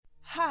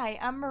Hi,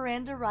 I'm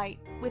Miranda Wright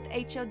with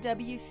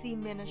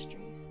HOWC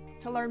Ministries.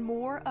 To learn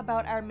more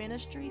about our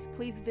ministries,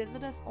 please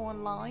visit us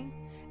online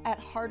at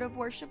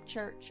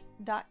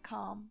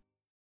heartofworshipchurch.com.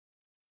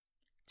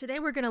 Today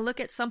we're going to look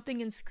at something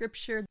in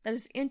Scripture that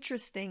is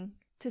interesting,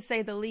 to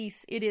say the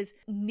least. It is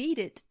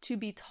needed to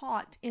be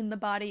taught in the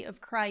body of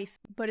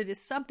Christ, but it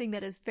is something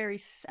that is very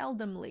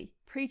seldomly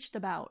preached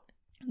about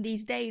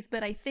these days.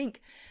 But I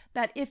think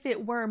that if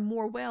it were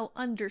more well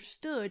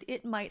understood,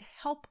 it might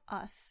help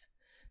us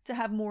to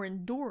have more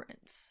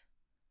endurance,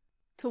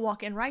 to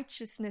walk in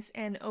righteousness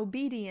and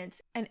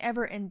obedience, and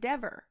ever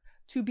endeavor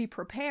to be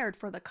prepared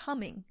for the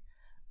coming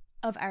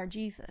of our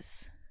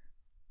Jesus.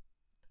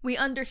 We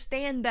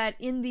understand that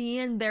in the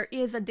end there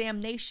is a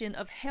damnation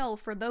of hell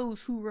for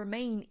those who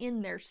remain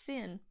in their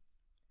sin.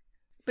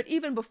 But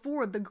even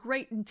before the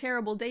great and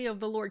terrible day of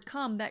the Lord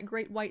come, that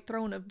great white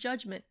throne of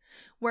judgment,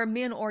 where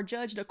men are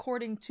judged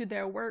according to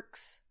their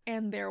works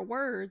and their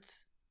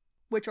words,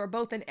 which are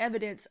both an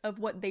evidence of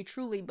what they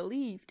truly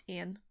believed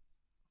in,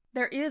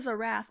 there is a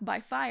wrath by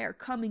fire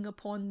coming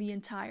upon the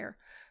entire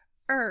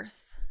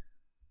earth.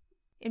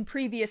 In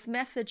previous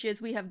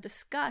messages, we have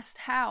discussed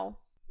how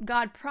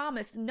God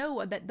promised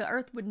Noah that the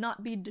earth would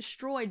not be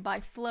destroyed by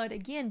flood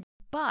again,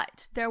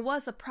 but there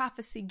was a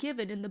prophecy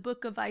given in the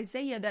book of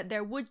Isaiah that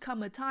there would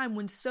come a time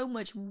when so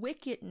much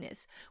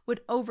wickedness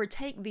would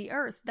overtake the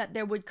earth that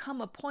there would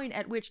come a point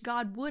at which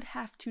God would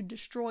have to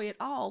destroy it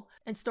all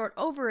and start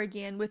over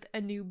again with a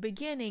new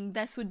beginning.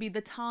 This would be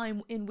the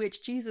time in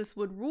which Jesus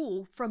would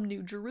rule from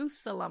New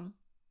Jerusalem.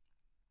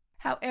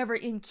 However,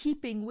 in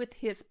keeping with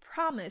his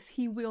promise,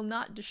 he will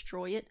not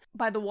destroy it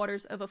by the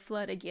waters of a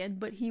flood again,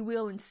 but he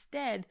will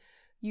instead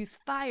use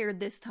fire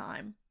this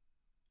time.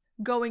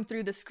 Going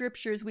through the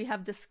scriptures, we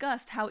have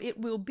discussed how it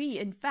will be,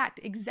 in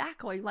fact,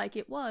 exactly like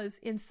it was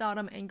in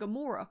Sodom and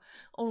Gomorrah,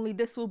 only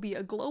this will be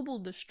a global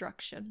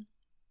destruction.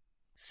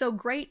 So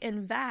great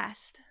and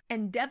vast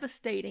and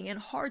devastating and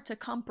hard to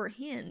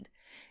comprehend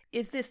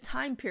is this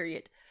time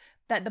period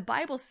that the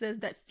Bible says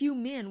that few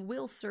men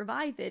will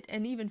survive it,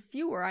 and even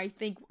fewer, I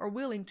think, are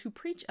willing to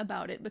preach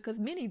about it because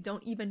many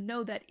don't even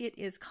know that it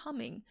is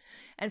coming.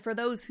 And for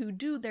those who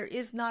do, there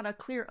is not a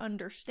clear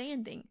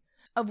understanding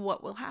of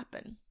what will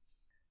happen.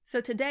 So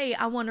today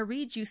I want to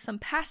read you some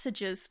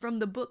passages from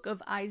the book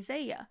of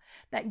Isaiah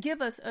that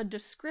give us a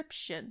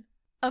description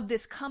of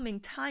this coming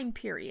time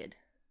period.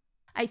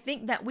 I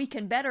think that we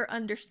can better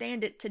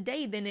understand it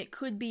today than it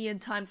could be in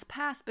times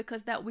past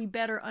because that we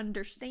better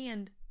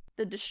understand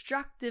the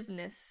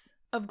destructiveness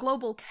of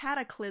global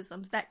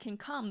cataclysms that can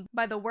come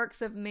by the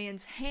works of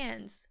man's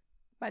hands,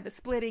 by the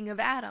splitting of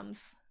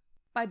atoms,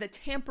 by the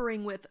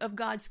tampering with of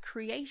God's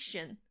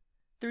creation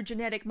through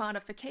genetic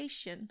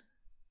modification.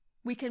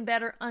 We can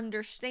better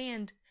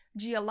understand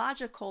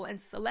geological and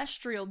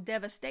celestial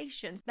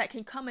devastation that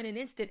can come in an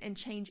instant and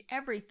change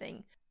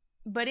everything.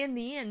 But in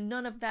the end,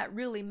 none of that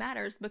really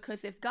matters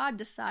because if God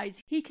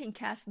decides, he can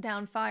cast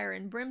down fire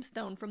and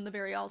brimstone from the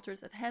very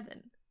altars of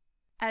heaven,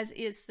 as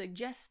is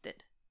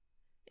suggested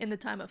in the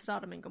time of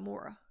Sodom and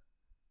Gomorrah.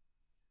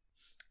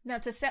 Now,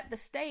 to set the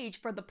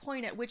stage for the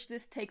point at which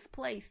this takes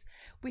place,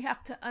 we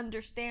have to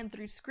understand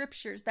through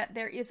scriptures that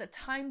there is a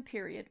time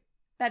period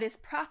that is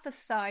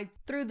prophesied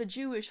through the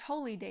Jewish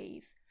holy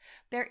days.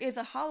 There is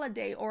a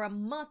holiday or a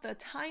month, a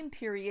time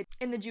period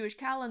in the Jewish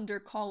calendar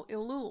called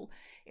Elul.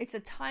 It's a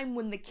time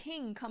when the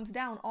king comes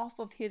down off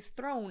of his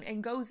throne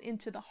and goes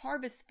into the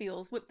harvest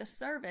fields with the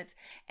servants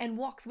and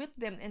walks with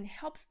them and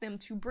helps them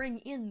to bring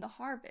in the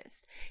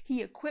harvest.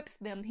 He equips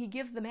them, he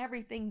gives them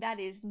everything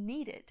that is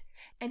needed,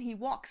 and he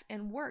walks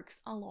and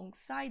works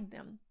alongside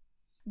them.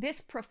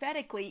 This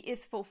prophetically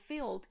is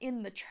fulfilled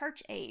in the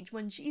church age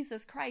when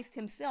Jesus Christ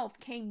himself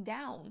came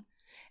down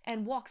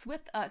and walks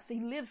with us. He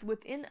lives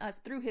within us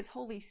through his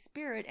Holy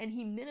Spirit and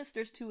he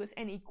ministers to us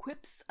and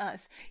equips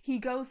us. He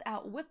goes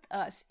out with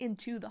us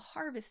into the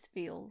harvest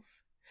fields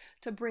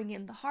to bring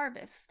in the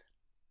harvest.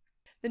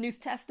 The New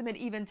Testament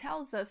even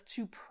tells us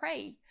to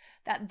pray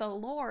that the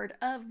Lord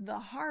of the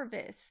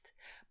harvest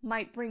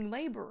might bring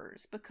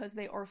laborers because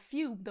they are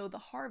few, though the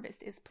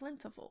harvest is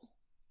plentiful.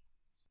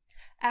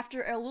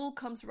 After Elul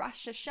comes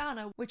Rosh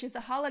Hashanah, which is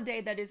a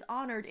holiday that is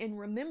honored in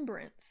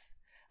remembrance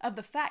of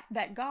the fact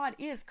that God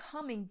is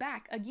coming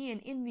back again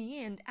in the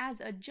end as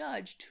a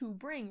judge to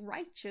bring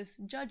righteous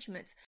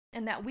judgments,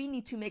 and that we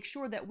need to make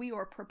sure that we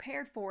are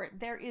prepared for it.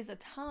 There is a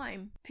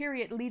time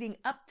period leading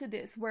up to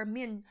this where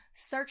men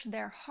search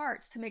their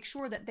hearts to make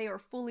sure that they are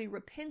fully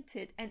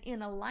repented and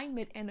in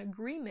alignment and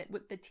agreement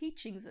with the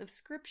teachings of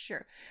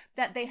Scripture,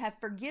 that they have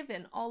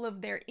forgiven all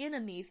of their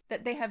enemies,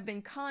 that they have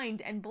been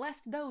kind and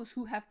blessed those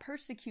who have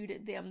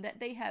persecuted them, that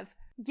they have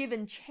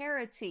given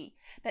charity,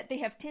 that they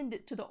have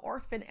tended to the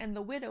orphan and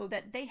the widow,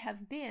 that they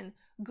have been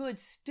good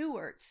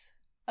stewards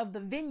of the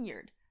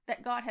vineyard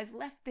that God has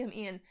left them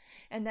in,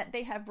 and that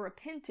they have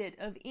repented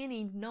of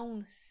any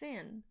known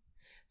sin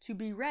to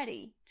be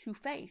ready to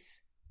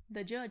face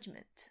the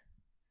judgment.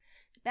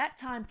 That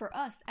time for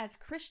us as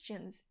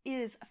Christians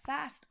is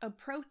fast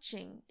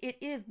approaching. It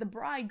is the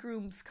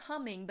bridegroom's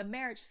coming, the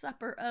marriage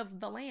supper of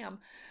the Lamb.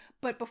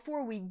 But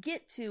before we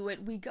get to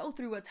it, we go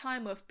through a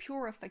time of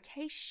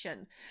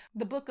purification.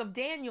 The book of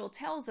Daniel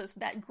tells us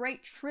that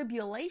great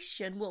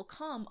tribulation will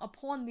come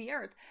upon the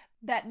earth,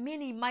 that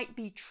many might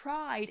be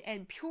tried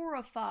and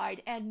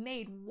purified and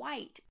made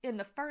white in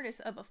the furnace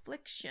of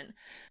affliction.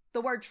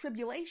 The word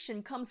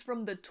tribulation comes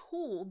from the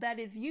tool that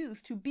is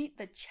used to beat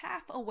the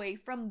chaff away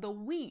from the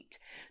wheat,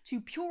 to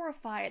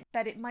purify it,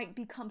 that it might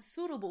become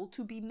suitable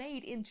to be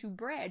made into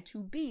bread, to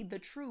be the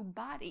true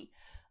body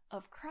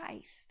of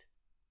Christ.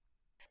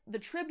 The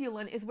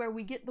tribulum is where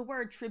we get the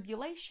word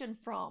tribulation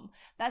from.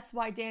 That's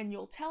why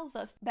Daniel tells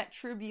us that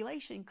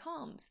tribulation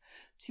comes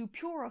to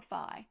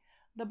purify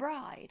the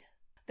bride.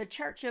 The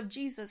Church of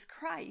Jesus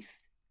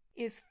Christ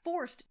is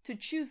forced to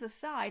choose a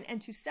side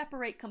and to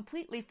separate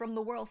completely from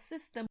the world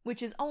system,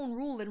 which is owned,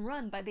 ruled, and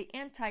run by the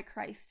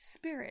Antichrist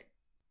spirit.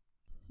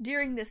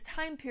 During this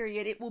time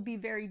period, it will be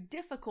very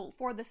difficult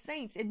for the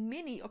saints, and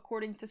many,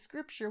 according to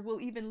Scripture,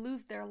 will even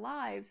lose their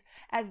lives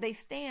as they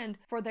stand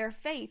for their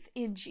faith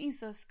in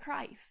Jesus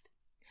Christ.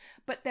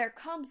 But there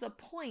comes a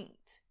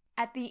point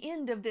at the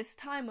end of this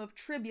time of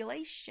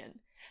tribulation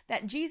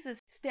that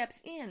Jesus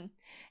steps in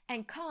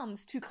and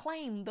comes to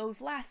claim those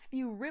last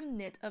few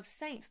remnant of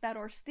saints that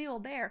are still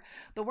there.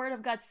 The Word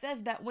of God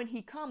says that when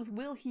He comes,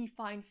 will He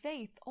find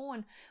faith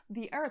on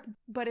the earth?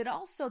 But it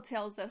also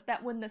tells us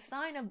that when the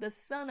sign of the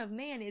Son of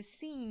Man is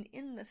seen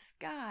in the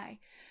sky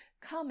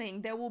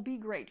coming, there will be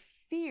great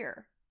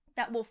fear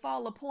that will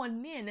fall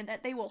upon men, and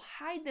that they will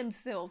hide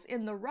themselves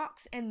in the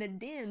rocks and the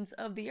dens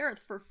of the earth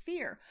for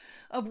fear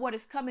of what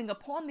is coming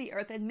upon the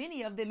earth. And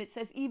many of them, it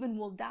says, even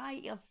will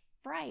die of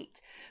fright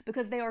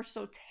because they are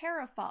so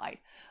terrified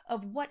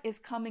of what is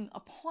coming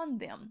upon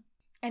them.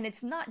 And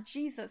it's not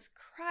Jesus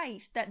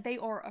Christ that they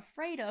are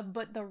afraid of,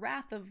 but the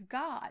wrath of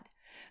God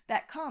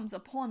that comes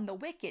upon the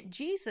wicked.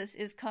 Jesus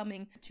is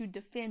coming to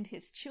defend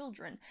His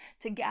children,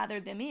 to gather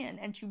them in,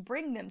 and to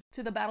bring them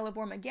to the battle of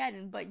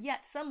Armageddon. But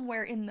yet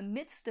somewhere in the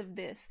midst of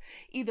this,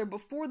 either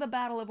before the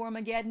battle of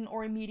Armageddon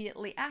or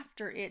immediately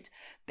after it,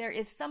 there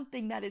is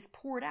something that is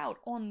poured out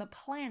on the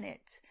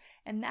planet,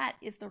 and that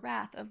is the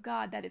wrath of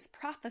God that is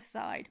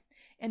prophesied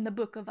in the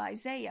book of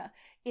Isaiah.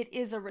 It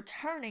is a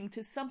returning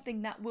to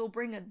something that will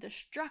bring a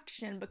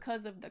destruction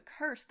because of the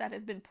curse that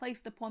has been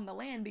placed upon the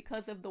land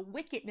because of the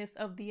wickedness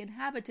of the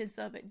inhabitants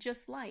of it,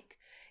 just like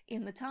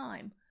in the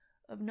time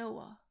of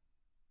Noah.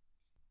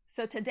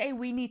 So today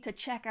we need to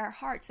check our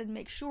hearts and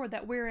make sure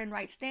that we're in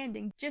right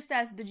standing, just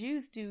as the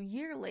Jews do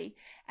yearly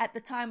at the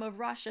time of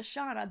Rosh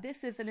Hashanah.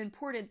 This is an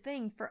important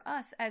thing for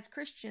us as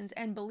Christians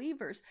and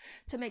believers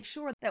to make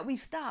sure that we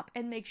stop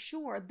and make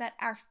sure that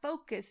our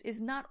focus is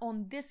not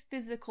on this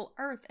physical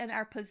earth and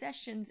our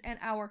possessions and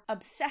our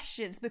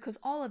obsessions, because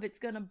all of it's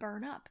going to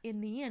burn up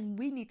in the end.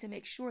 We need to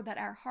make sure that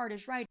our heart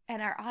is right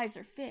and our eyes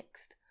are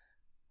fixed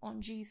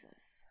on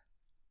Jesus.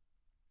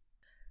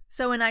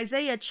 So in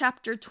Isaiah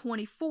chapter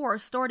 24,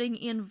 starting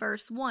in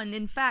verse 1,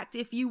 in fact,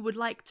 if you would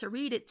like to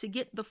read it to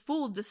get the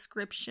full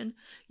description,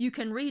 you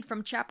can read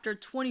from chapter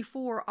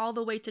 24 all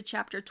the way to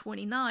chapter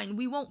 29.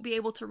 We won't be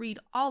able to read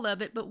all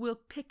of it, but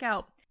we'll pick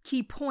out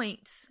key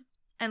points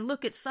and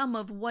look at some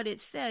of what it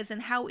says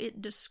and how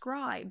it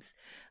describes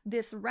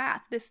this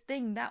wrath, this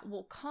thing that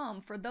will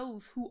come for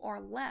those who are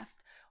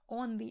left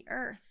on the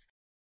earth.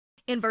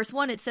 In verse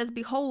 1 it says,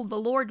 "Behold, the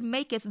Lord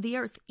maketh the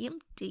earth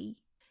empty,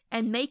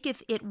 and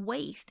maketh it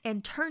waste,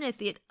 and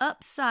turneth it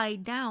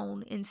upside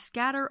down, and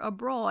scatter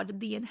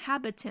abroad the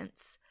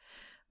inhabitants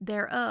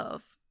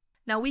thereof."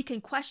 Now we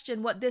can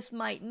question what this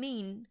might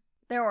mean.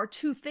 There are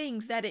two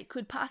things that it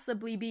could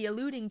possibly be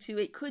alluding to.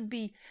 It could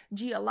be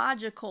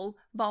geological,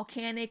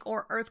 volcanic,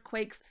 or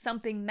earthquakes,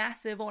 something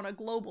massive on a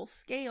global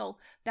scale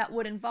that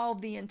would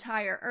involve the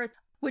entire earth,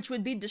 which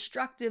would be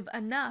destructive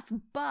enough.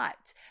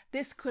 But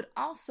this could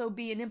also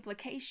be an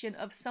implication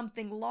of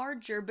something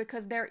larger,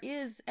 because there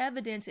is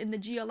evidence in the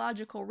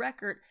geological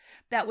record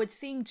that would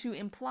seem to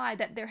imply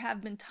that there have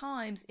been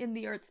times in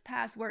the Earth's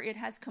past where it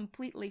has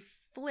completely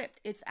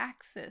flipped its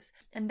axis,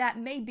 and that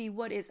may be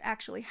what is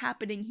actually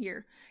happening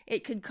here.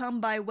 It could come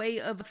by way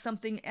of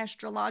something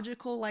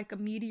astrological, like a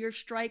meteor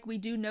strike. We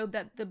do know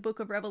that the book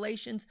of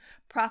Revelations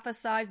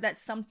prophesies that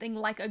something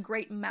like a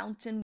great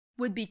mountain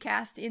would be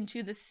cast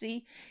into the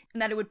sea,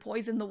 and that it would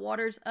poison the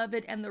waters of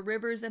it and the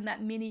rivers, and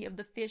that many of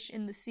the fish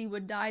in the sea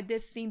would die.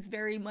 This seems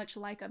very much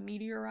like a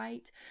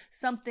meteorite.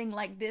 Something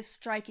like this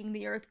striking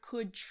the earth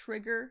could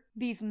trigger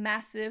these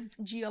massive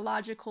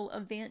geological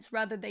events,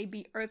 whether they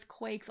be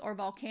earthquakes or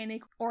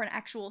volcanic or an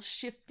actual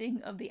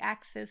shifting of the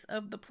axis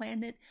of the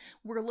planet.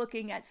 We're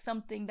looking at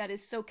something that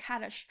is so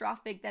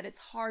catastrophic that it's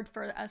hard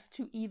for us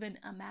to even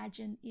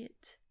imagine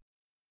it.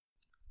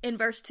 In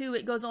verse 2,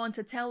 it goes on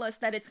to tell us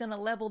that it's going to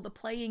level the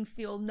playing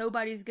field.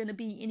 Nobody's going to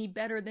be any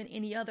better than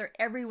any other.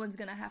 Everyone's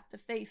going to have to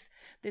face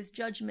this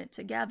judgment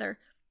together.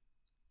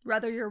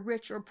 Whether you're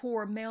rich or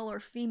poor, male or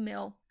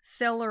female,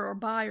 seller or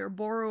buyer,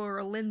 borrower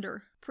or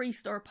lender,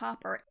 priest or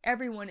pauper,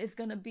 everyone is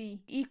going to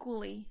be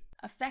equally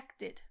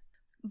affected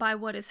by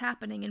what is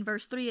happening. In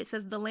verse 3 it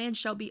says, "The land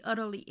shall be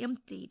utterly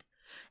emptied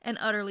and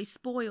utterly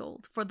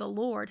spoiled, for the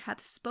Lord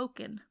hath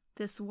spoken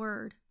this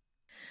word.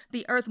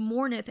 The earth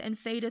mourneth and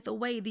fadeth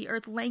away, the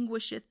earth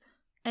languisheth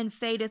and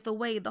fadeth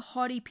away. The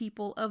haughty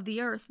people of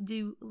the earth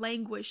do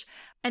languish."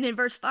 And in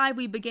verse 5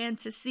 we began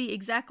to see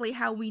exactly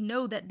how we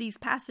know that these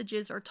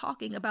passages are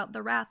talking about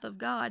the wrath of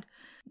God.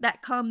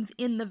 That comes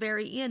in the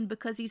very end,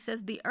 because he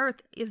says the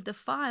earth is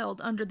defiled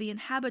under the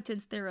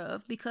inhabitants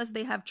thereof, because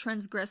they have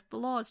transgressed the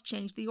laws,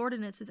 changed the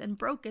ordinances, and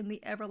broken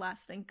the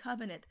everlasting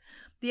covenant.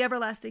 The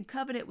everlasting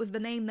covenant was the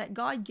name that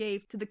God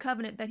gave to the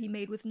covenant that he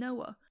made with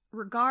Noah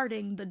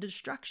regarding the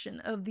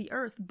destruction of the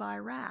earth by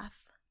wrath.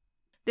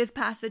 This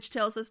passage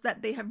tells us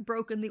that they have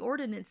broken the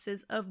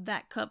ordinances of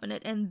that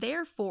covenant, and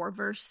therefore,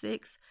 verse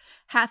 6,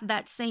 hath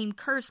that same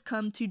curse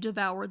come to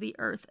devour the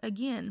earth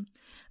again,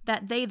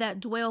 that they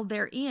that dwell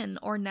therein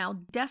are now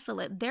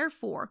desolate.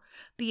 Therefore,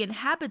 the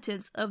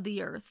inhabitants of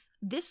the earth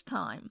this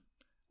time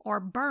are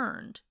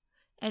burned,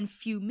 and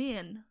few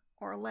men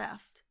are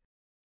left.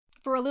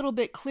 For a little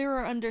bit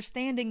clearer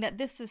understanding that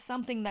this is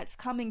something that's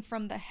coming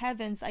from the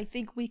heavens, I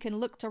think we can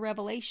look to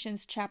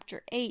Revelations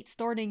chapter 8,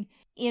 starting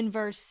in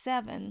verse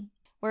 7.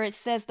 Where it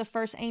says, "The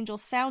first angel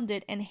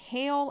sounded, and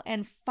hail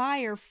and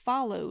fire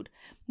followed,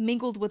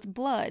 mingled with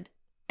blood,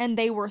 and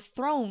they were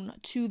thrown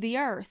to the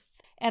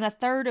earth. And a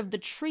third of the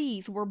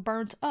trees were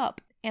burnt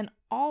up, and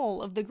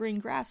all of the green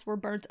grass were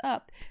burnt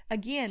up."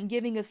 Again,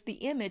 giving us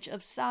the image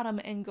of Sodom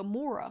and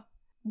Gomorrah.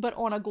 But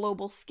on a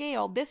global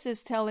scale, this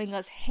is telling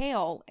us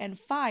hail and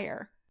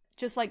fire.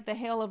 Just like the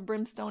hail of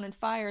brimstone and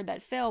fire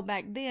that fell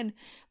back then,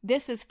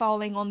 this is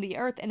falling on the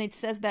earth, and it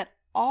says that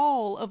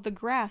all of the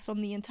grass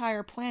on the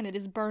entire planet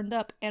is burned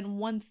up, and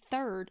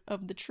 1/3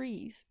 of the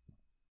trees.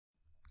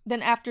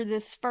 Then after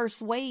this first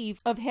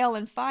wave of hail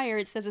and fire,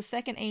 it says a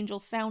second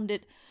angel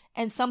sounded,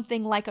 and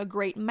something like a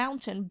great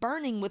mountain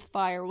burning with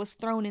fire was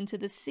thrown into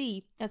the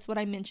sea. That's what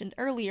I mentioned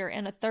earlier.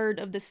 And a third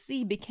of the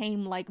sea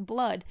became like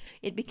blood.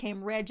 It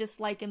became red,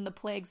 just like in the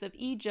plagues of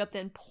Egypt,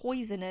 and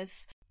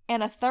poisonous.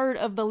 And a third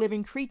of the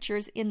living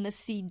creatures in the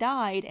sea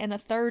died, and a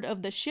third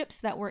of the ships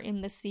that were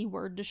in the sea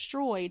were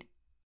destroyed.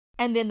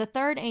 And then the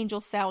third angel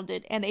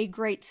sounded, and a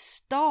great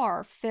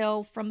star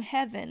fell from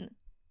heaven,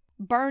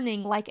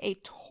 burning like a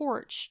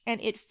torch, and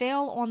it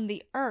fell on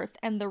the earth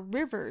and the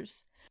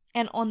rivers,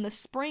 and on the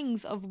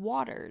springs of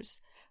waters.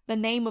 The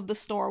name of the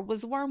star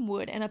was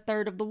Wormwood, and a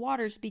third of the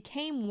waters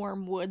became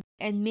wormwood,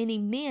 and many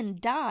men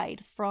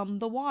died from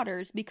the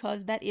waters,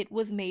 because that it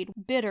was made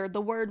bitter.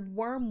 The word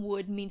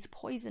wormwood means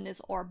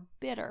poisonous or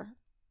bitter,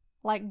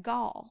 like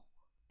gall.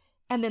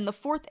 And then the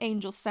fourth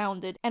angel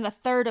sounded, and a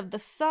third of the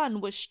sun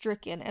was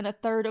stricken, and a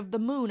third of the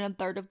moon, and a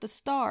third of the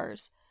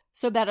stars,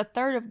 so that a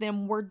third of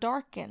them were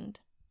darkened.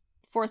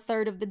 For a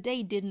third of the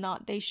day did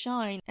not they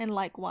shine, and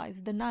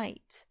likewise the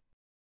night.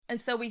 And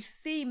so we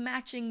see,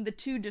 matching the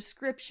two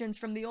descriptions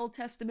from the Old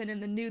Testament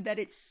and the New, that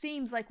it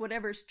seems like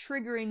whatever's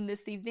triggering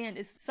this event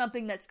is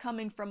something that's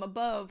coming from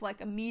above,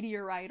 like a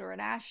meteorite or an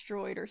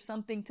asteroid or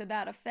something to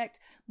that effect,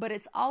 but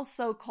it's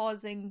also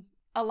causing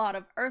a lot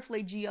of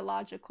earthly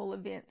geological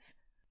events.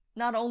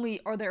 Not only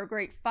are there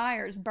great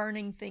fires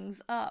burning things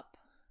up,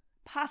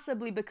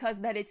 possibly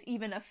because that it's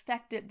even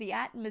affected the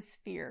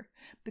atmosphere,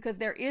 because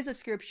there is a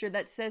scripture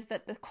that says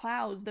that the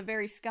clouds, the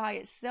very sky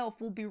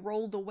itself, will be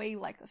rolled away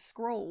like a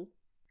scroll,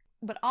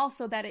 but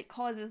also that it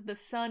causes the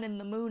sun and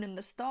the moon and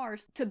the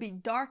stars to be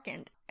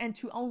darkened and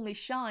to only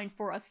shine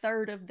for a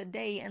third of the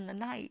day and the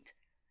night.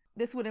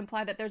 This would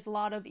imply that there's a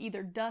lot of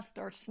either dust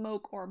or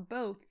smoke or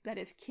both that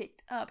is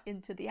kicked up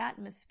into the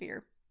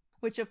atmosphere,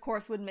 which of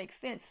course would make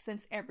sense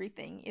since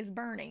everything is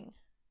burning.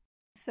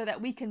 So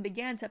that we can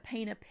begin to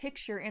paint a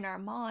picture in our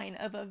mind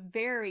of a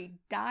very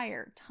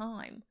dire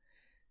time.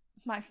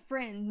 My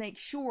friend, make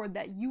sure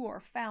that you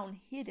are found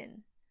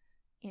hidden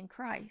in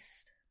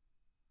Christ.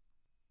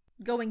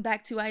 Going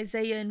back to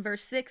Isaiah in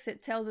verse 6,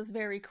 it tells us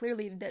very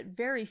clearly that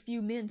very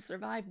few men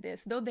survive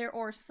this, though there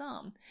are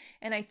some.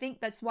 And I think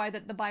that's why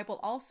that the Bible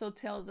also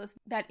tells us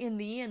that in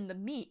the end the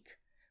meek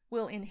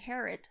will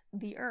inherit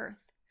the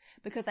earth.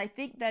 Because I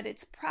think that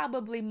it's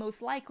probably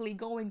most likely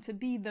going to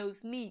be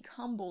those meek,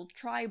 humble,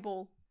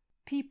 tribal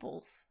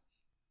peoples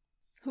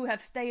who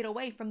have stayed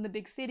away from the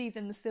big cities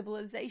and the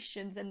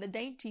civilizations and the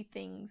dainty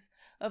things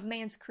of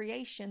man's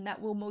creation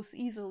that will most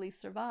easily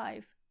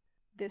survive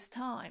this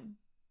time.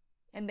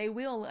 And they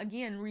will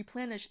again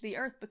replenish the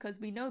earth, because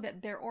we know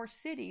that there are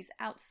cities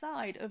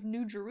outside of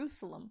New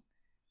Jerusalem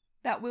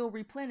that will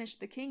replenish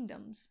the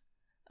kingdoms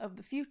of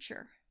the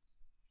future.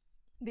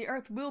 The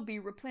earth will be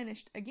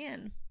replenished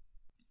again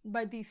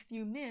by these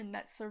few men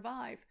that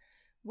survive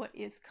what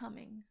is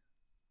coming.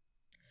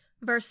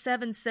 Verse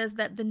 7 says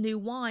that the new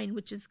wine,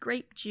 which is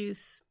grape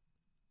juice,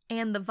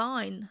 and the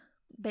vine,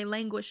 they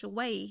languish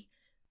away,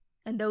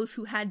 and those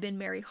who had been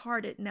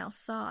merry-hearted now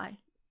sigh.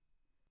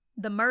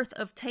 The mirth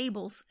of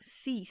tables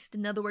ceased.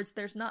 In other words,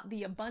 there's not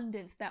the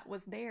abundance that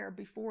was there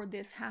before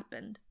this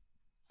happened.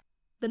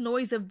 The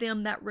noise of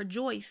them that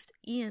rejoiced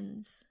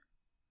ends.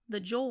 The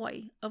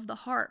joy of the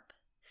harp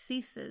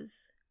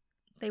ceases.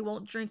 They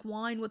won't drink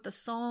wine with a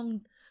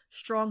song.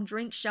 Strong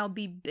drink shall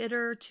be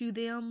bitter to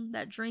them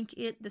that drink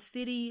it. The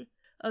city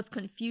of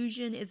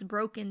confusion is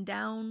broken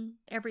down.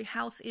 Every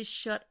house is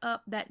shut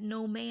up that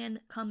no man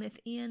cometh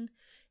in.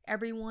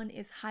 Everyone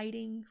is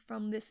hiding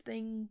from this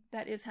thing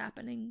that is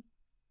happening.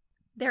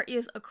 There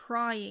is a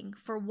crying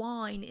for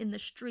wine in the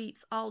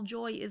streets. All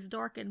joy is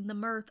darkened. The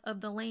mirth of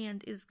the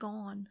land is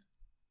gone.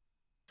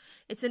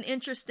 It's an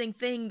interesting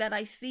thing that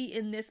I see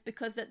in this,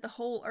 because that the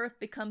whole earth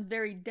becomes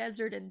very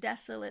desert and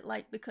desolate,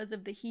 like because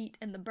of the heat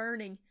and the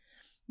burning.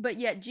 But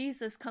yet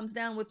Jesus comes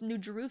down with New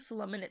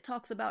Jerusalem, and it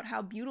talks about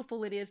how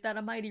beautiful it is, that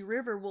a mighty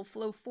river will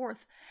flow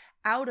forth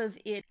out of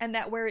it, and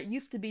that where it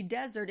used to be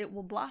desert, it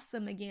will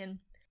blossom again.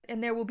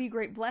 And there will be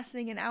great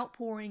blessing and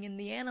outpouring, and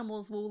the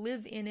animals will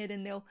live in it,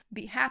 and they'll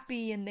be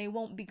happy, and they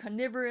won't be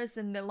carnivorous,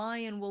 and the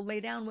lion will lay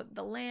down with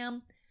the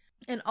lamb,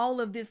 and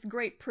all of this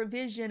great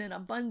provision and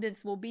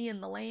abundance will be in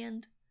the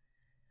land.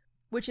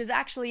 Which is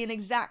actually an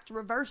exact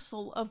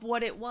reversal of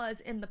what it was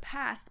in the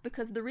past,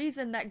 because the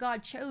reason that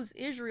God chose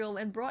Israel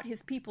and brought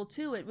his people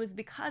to it was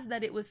because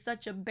that it was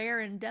such a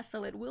barren,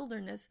 desolate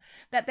wilderness,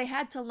 that they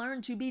had to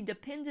learn to be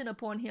dependent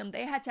upon him.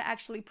 They had to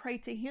actually pray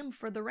to him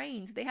for the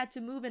rains. They had to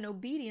move in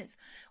obedience,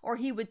 or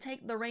he would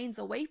take the rains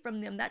away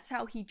from them. That's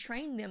how he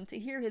trained them to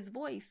hear his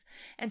voice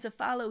and to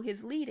follow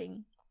his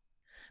leading.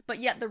 But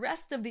yet the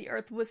rest of the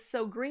earth was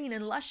so green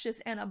and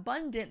luscious and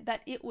abundant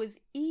that it was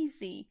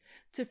easy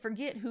to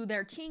forget who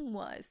their king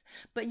was.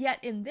 But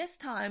yet in this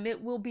time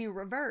it will be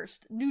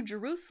reversed. New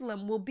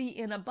Jerusalem will be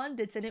in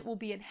abundance, and it will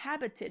be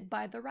inhabited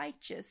by the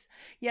righteous.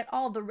 Yet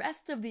all the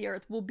rest of the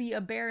earth will be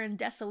a barren,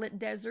 desolate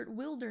desert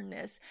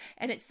wilderness.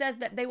 And it says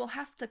that they will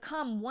have to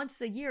come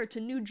once a year to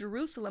New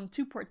Jerusalem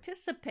to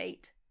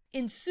participate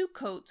in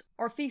Sukkot,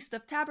 or Feast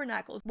of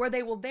Tabernacles, where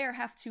they will there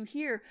have to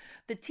hear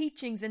the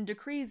teachings and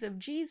decrees of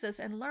Jesus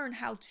and learn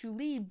how to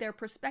lead their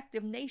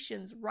prospective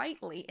nations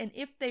rightly. And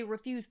if they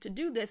refuse to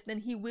do this,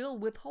 then he will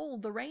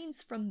withhold the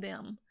reins from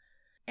them.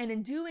 And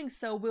in doing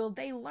so, will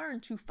they learn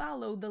to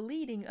follow the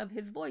leading of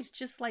his voice,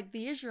 just like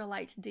the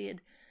Israelites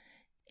did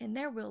in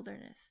their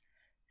wilderness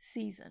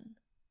season.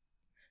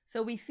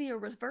 So we see a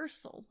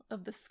reversal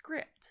of the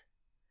script.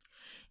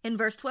 In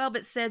verse 12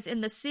 it says,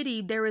 "In the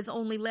city there is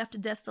only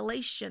left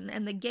desolation,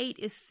 and the gate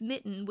is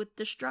smitten with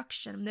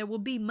destruction." There will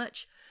be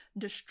much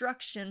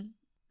destruction.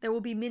 There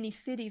will be many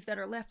cities that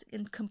are left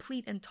in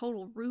complete and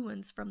total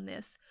ruins from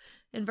this.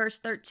 In verse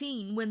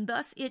 13, "When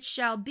thus it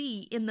shall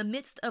be in the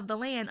midst of the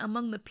land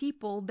among the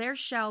people, there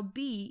shall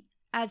be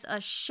as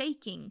a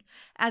shaking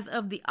as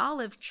of the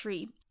olive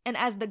tree, and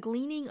as the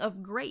gleaning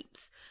of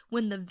grapes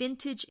when the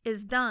vintage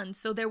is done."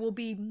 So there will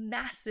be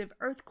massive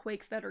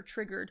earthquakes that are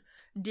triggered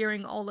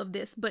during all of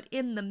this. But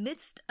in the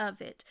midst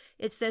of it,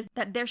 it says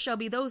that there shall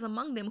be those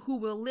among them who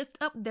will lift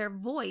up their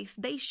voice.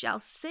 They shall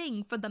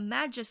sing for the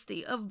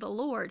majesty of the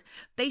Lord.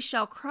 They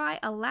shall cry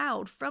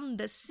aloud from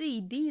the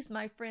sea. These,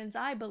 my friends,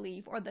 I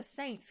believe, are the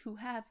saints who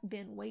have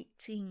been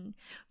waiting.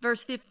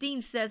 Verse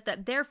 15 says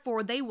that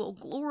therefore they will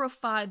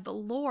glorify the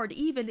Lord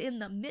even in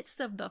the midst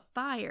of the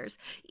fires,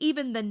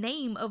 even the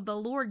name of the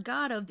Lord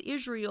God of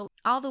Israel,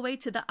 all the way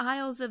to the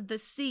isles of the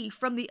sea.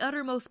 From the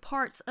uttermost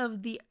parts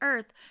of the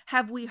earth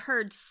have we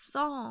heard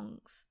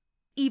songs,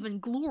 even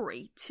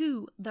glory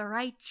to the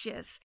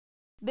righteous.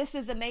 This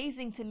is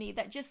amazing to me,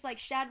 that just like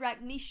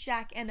Shadrach,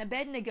 Meshach, and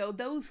Abednego,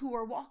 those who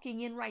are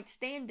walking in right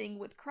standing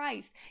with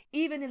Christ,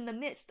 even in the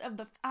midst of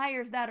the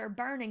fires that are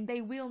burning,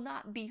 they will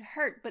not be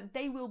hurt, but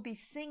they will be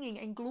singing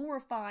and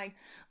glorifying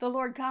the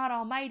Lord God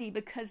Almighty,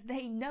 because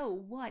they know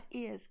what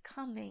is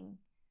coming.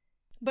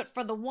 But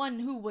for the one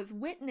who was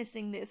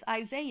witnessing this,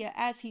 Isaiah,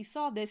 as he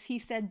saw this, he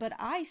said, "But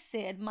I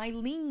said, my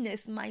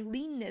leanness,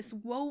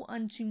 woe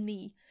unto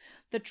me.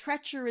 The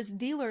treacherous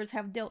dealers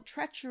have dealt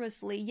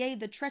treacherously, yea,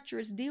 the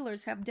treacherous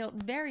dealers have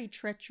dealt very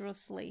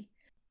treacherously."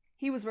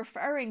 He was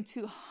referring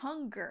to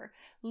hunger,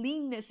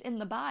 leanness in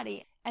the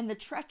body, and the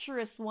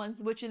treacherous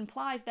ones, which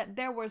implies that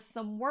there was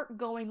some work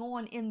going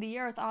on in the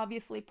earth,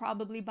 obviously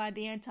probably by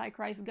the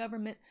Antichrist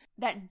government,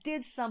 that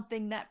did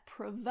something that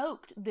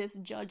provoked this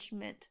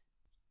judgment.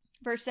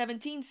 Verse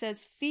 17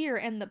 says, "Fear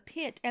and the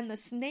pit and the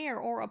snare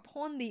are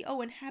upon thee,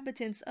 O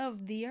inhabitants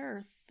of the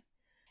earth.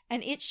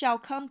 And it shall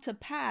come to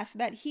pass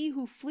that he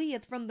who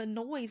fleeth from the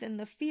noise and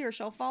the fear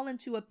shall fall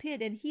into a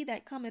pit, and he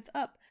that cometh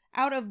up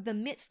out of the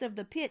midst of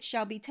the pit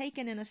shall be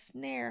taken in a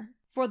snare.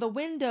 For the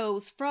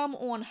windows from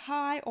on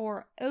high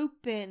are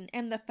open,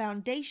 and the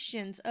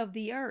foundations of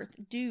the earth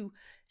do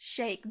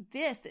shake."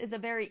 This is a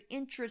very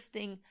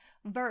interesting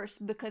verse,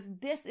 because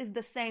this is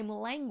the same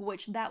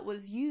language that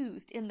was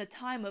used in the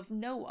time of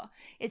Noah.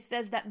 It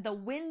says that the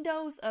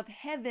windows of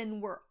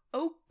heaven were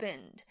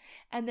opened,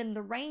 and then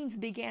the rains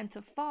began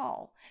to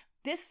fall.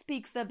 This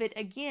speaks of it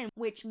again,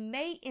 which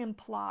may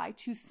imply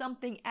to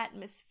something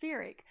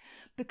atmospheric,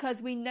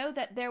 because we know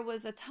that there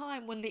was a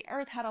time when the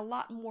earth had a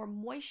lot more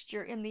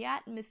moisture in the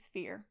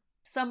atmosphere.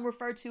 Some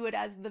refer to it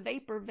as the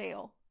vapor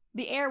veil.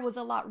 The air was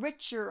a lot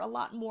richer, a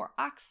lot more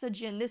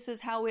oxygen. This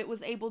is how it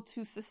was able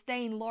to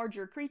sustain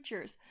larger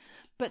creatures.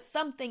 But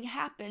something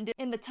happened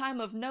in the time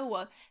of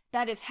Noah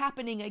that is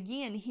happening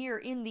again here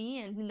in the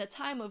end. In the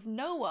time of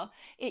Noah,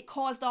 it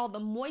caused all the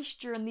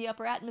moisture in the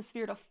upper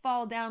atmosphere to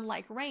fall down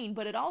like rain,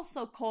 but it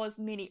also caused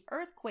many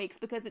earthquakes,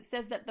 because it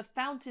says that the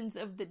fountains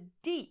of the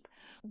deep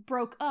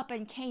broke up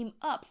and came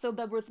up. So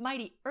there was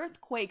mighty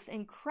earthquakes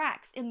and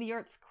cracks in the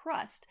earth's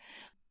crust.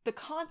 The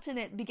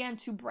continent began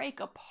to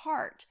break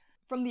apart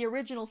from the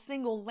original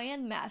single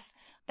landmass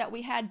that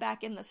we had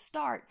back in the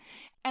start,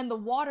 and the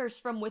waters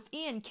from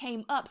within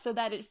came up so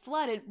that it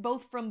flooded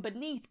both from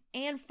beneath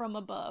and from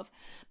above.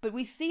 But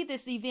we see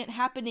this event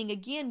happening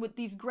again with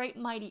these great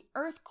mighty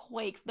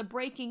earthquakes, the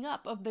breaking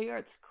up of the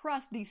earth's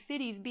crust, these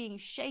cities being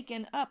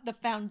shaken up. The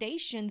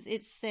foundations,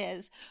 it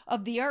says,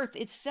 of the earth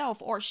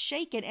itself are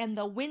shaken, and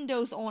the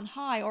windows on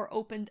high are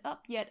opened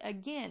up yet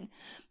again.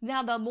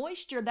 Now the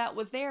moisture that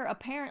was there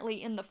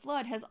apparently in the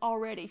flood has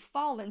already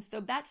fallen,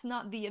 so that's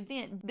not the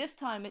event. This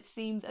time it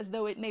seems as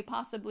though it may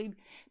possibly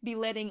be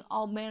letting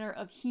all manner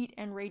of heat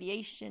and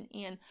radiation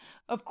in.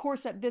 Of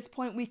course, at this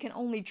point we can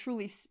only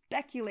truly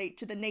speculate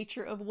to the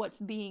nature of what's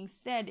being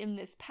said in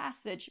this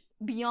passage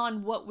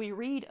beyond what we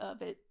read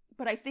of it,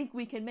 but I think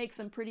we can make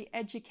some pretty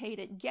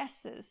educated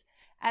guesses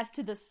as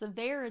to the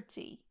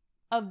severity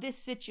of this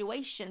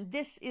situation.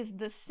 This is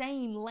the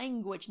same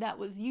language that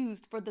was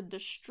used for the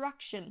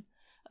destruction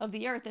of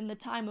the earth in the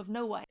time of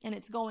Noah, and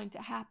it's going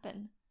to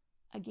happen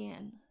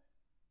again.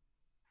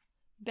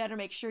 Better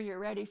make sure you're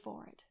ready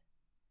for it.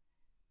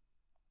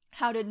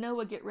 How did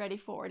Noah get ready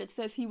for it? It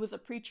says he was a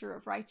preacher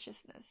of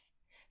righteousness.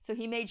 So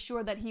he made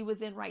sure that he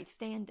was in right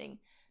standing,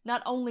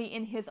 not only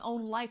in his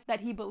own life that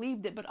he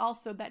believed it, but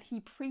also that he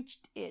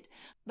preached it.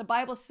 The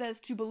Bible says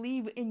to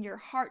believe in your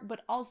heart,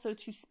 but also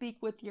to speak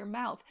with your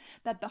mouth,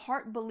 that the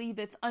heart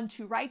believeth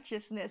unto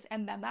righteousness,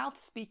 and the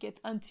mouth speaketh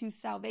unto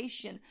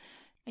salvation.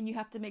 And you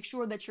have to make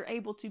sure that you're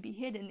able to be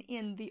hidden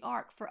in the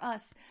ark. For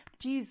us,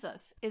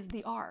 Jesus is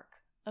the ark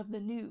of the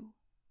new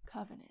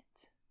covenant.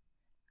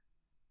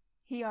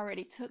 He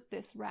already took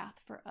this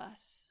wrath for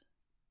us,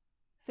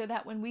 so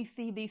that when we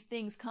see these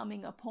things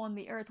coming upon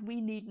the earth,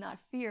 we need not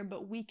fear,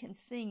 but we can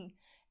sing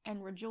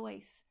and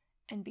rejoice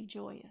and be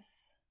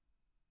joyous,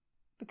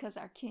 because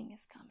our King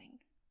is coming.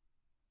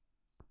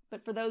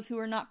 But for those who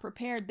are not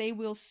prepared, they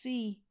will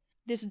see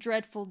this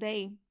dreadful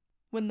day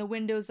when the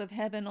windows of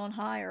heaven on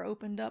high are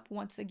opened up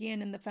once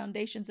again and the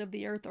foundations of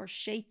the earth are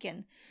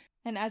shaken.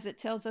 And as it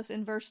tells us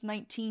in verse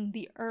 19,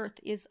 the earth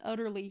is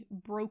utterly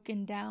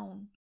broken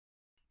down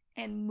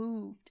and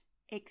moved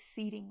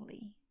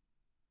exceedingly.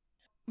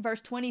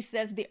 Verse 20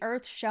 says, the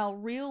earth shall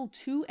reel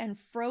to and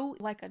fro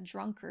like a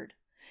drunkard,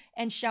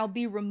 and shall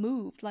be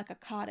removed like a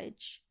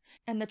cottage,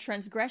 and the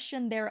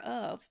transgression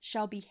thereof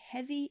shall be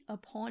heavy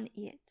upon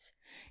it,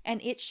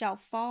 and it shall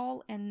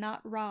fall and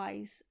not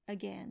rise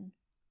again.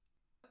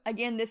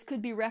 Again, this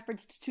could be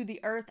referenced to the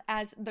earth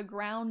as the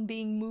ground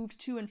being moved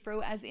to and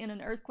fro as in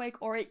an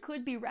earthquake, or it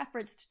could be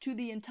referenced to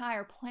the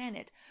entire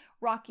planet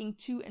rocking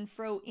to and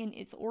fro in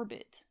its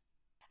orbit.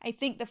 I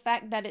think the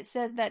fact that it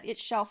says that it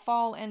shall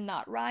fall and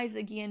not rise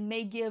again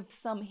may give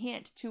some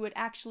hint to it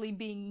actually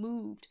being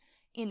moved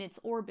in its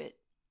orbit,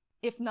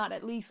 if not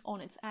at least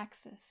on its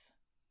axis.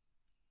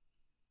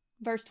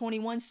 Verse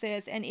 21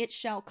 says, and it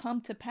shall come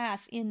to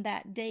pass in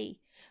that day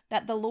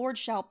that the Lord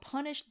shall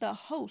punish the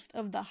host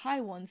of the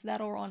high ones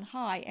that are on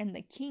high, and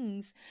the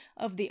kings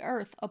of the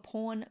earth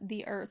upon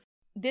the earth.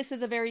 This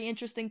is a very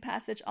interesting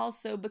passage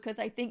also, because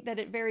I think that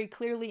it very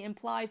clearly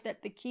implies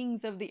that the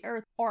kings of the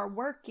earth are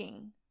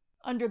working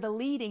under the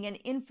leading and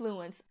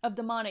influence of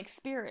demonic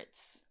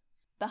spirits.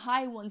 The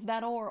high ones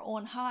that are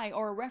on high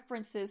are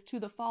references to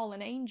the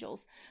fallen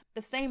angels,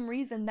 the same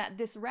reason that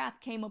this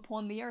wrath came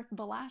upon the earth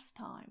the last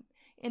time,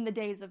 in the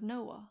days of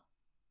Noah.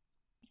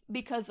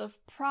 Because of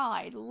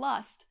pride,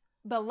 lust,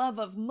 the love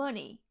of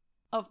money,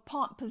 of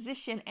pomp,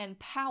 position, and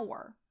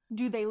power,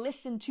 do they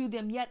listen to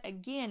them yet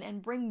again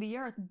and bring the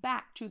earth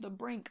back to the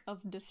brink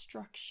of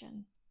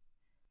destruction.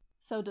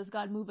 So does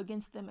God move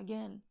against them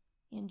again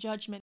in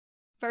judgment.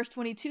 Verse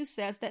 22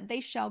 says that they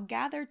shall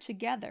gather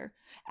together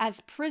as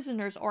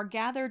prisoners are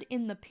gathered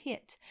in the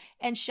pit,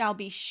 and shall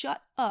be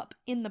shut up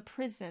in the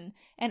prison,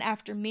 and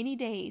after many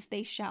days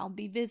they shall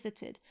be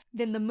visited.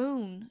 Then the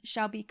moon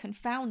shall be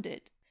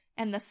confounded,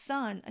 and the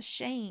sun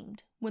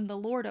ashamed, when the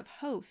Lord of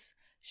hosts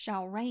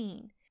shall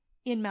reign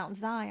in Mount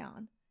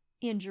Zion,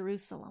 in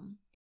Jerusalem,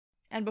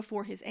 and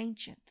before his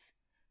ancients,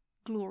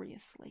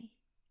 gloriously.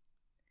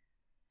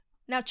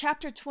 Now,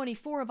 chapter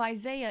 24 of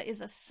Isaiah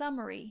is a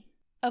summary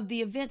of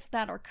the events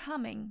that are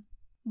coming.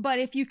 But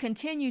if you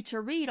continue to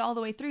read all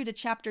the way through to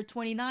chapter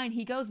 29,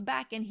 he goes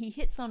back and he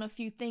hits on a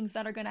few things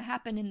that are going to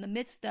happen in the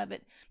midst of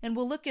it. And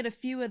we'll look at a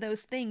few of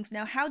those things.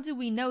 Now, how do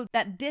we know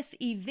that this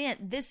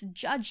event, this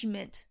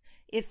judgment,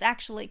 is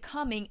actually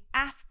coming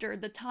after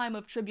the time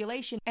of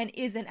tribulation and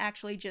isn't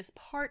actually just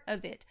part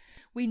of it?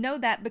 We know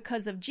that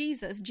because of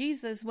Jesus.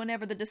 Jesus,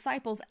 whenever the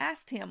disciples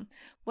asked him,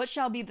 what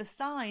shall be the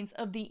signs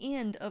of the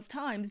end of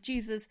times?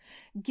 Jesus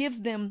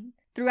gives them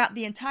throughout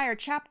the entire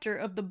chapter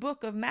of the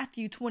book of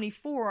Matthew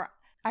 24,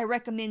 I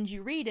recommend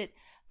you read it,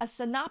 a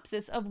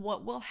synopsis of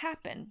what will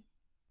happen.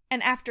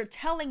 and after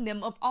telling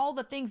them of all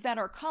the things that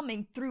are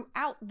coming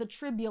throughout the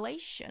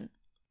tribulation.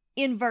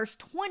 In verse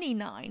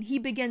 29, he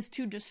begins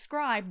to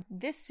describe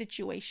this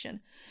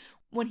situation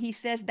when he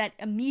says that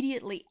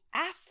immediately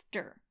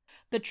after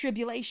the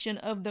tribulation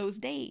of those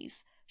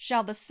days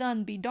shall the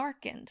sun be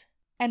darkened,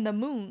 and the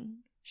moon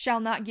shall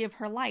not give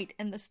her light,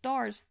 and the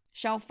stars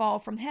shall fall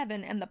from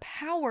heaven, and the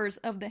powers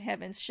of the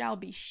heavens shall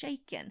be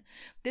shaken.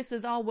 This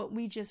is all what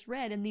we just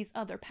read in these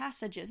other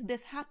passages.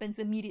 This happens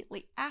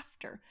immediately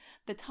after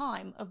the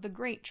time of the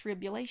great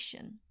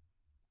tribulation.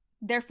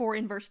 Therefore,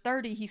 in verse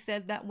 30, he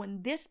says that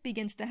when this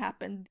begins to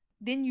happen,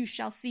 then you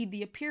shall see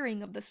the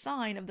appearing of the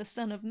sign of the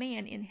Son of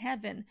Man in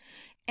heaven.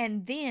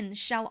 And then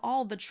shall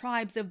all the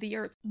tribes of the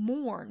earth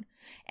mourn,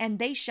 and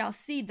they shall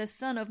see the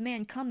Son of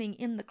Man coming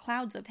in the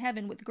clouds of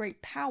heaven with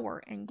great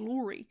power and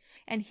glory.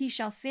 And he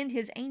shall send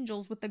his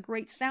angels with the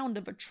great sound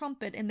of a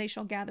trumpet, and they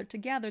shall gather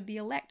together the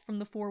elect from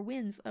the four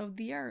winds of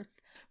the earth,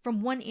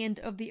 from one end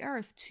of the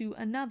earth to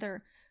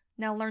another.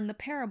 Now learn the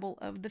parable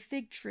of the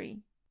fig tree.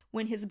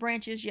 When his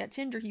branch is yet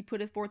tender, he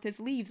putteth forth his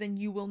leaves, and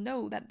you will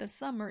know that the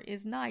summer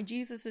is nigh.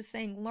 Jesus is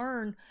saying,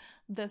 learn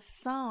the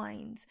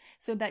signs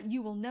so that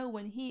you will know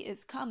when he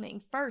is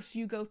coming. First,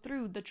 you go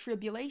through the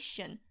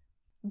tribulation.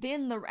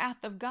 Then the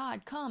wrath of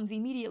God comes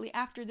immediately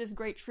after this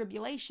great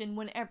tribulation,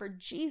 whenever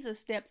Jesus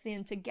steps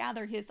in to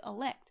gather his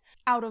elect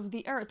out of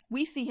the earth.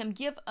 We see him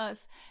give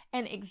us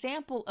an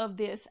example of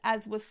this,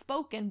 as was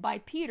spoken by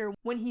Peter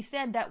when he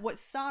said that what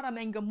Sodom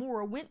and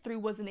Gomorrah went through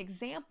was an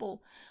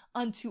example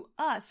unto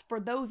us for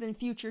those in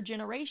future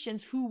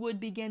generations who would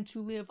begin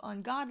to live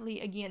ungodly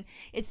again.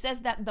 It says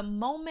that the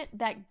moment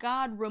that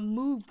God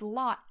removed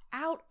Lot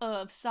out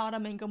of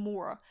Sodom and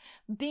Gomorrah,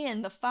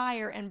 then the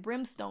fire and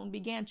brimstone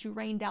began to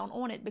rain down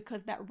on it,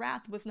 because that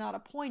wrath was not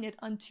appointed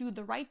unto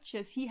the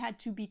righteous. He had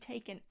to be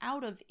taken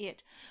out of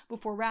it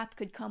before wrath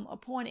could come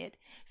upon it.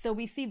 So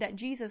we see that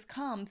Jesus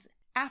comes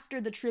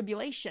after the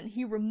tribulation.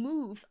 He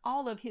removes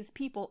all of his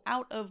people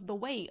out of the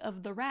way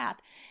of the wrath,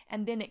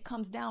 and then it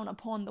comes down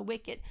upon the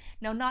wicked.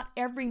 Now, not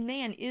every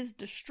man is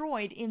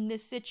destroyed in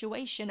this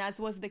situation, as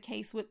was the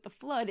case with the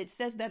flood. It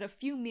says that a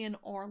few men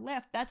are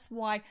left. That's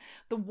why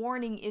the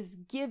warning is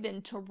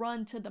given to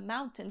run to the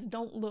mountains.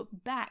 Don't look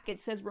back. It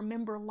says,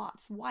 remember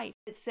Lot's wife.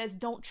 It says,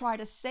 don't try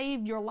to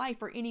save your life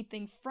or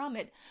anything from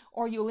it,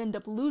 or you'll end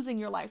up losing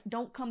your life.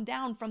 Don't come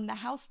down from the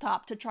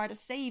housetop to try to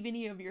save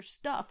any of your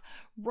stuff.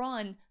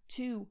 Run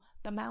to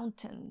the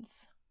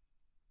mountains.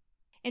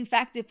 In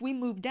fact, if we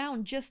move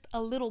down just a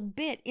little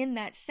bit in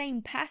that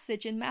same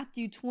passage in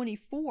Matthew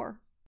 24,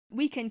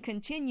 we can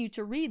continue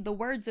to read the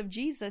words of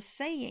Jesus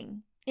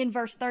saying in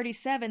verse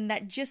 37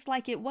 that just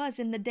like it was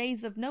in the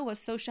days of Noah,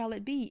 so shall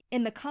it be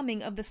in the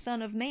coming of the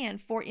Son of Man.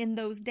 For in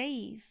those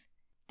days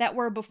that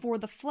were before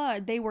the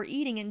flood, they were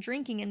eating and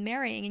drinking and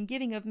marrying and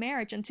giving of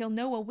marriage until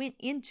Noah went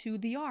into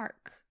the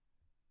ark.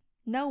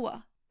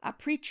 Noah, a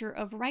preacher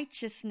of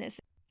righteousness.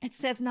 It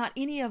says not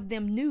any of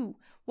them knew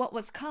what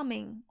was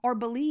coming or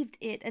believed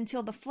it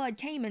until the flood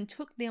came and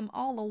took them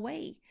all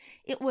away.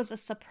 It was a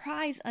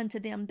surprise unto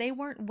them. They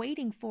weren't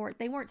waiting for it.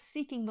 They weren't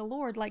seeking the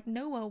Lord like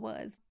Noah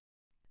was.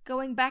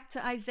 Going back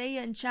to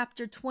Isaiah in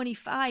chapter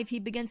 25, he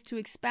begins to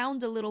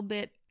expound a little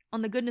bit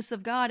on the goodness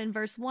of God. In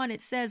verse 1,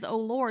 it says, O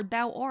Lord,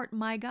 thou art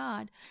my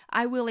God.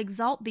 I will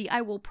exalt thee.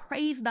 I will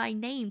praise thy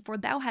name, for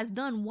thou hast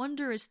done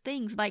wondrous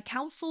things. Thy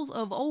counsels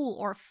of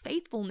old are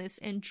faithfulness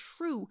and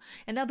true.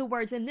 In other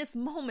words, in this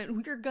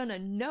moment, we're going to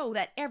know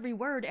that every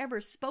word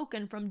ever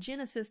spoken from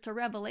Genesis to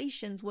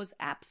Revelations was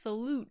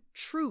absolute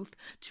truth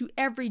to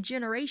every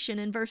generation.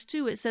 In verse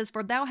 2, it says,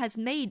 For thou hast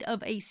made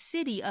of a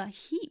city a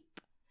heap,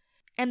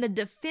 and the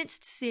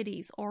defenced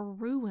cities are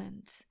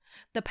ruins.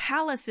 The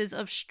palaces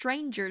of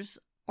strangers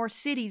or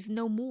cities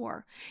no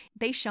more.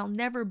 They shall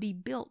never be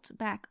built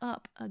back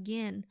up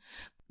again.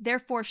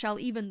 Therefore shall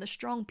even the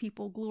strong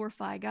people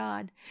glorify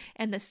God,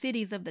 and the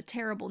cities of the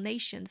terrible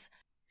nations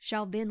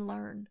shall then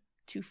learn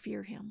to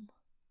fear him.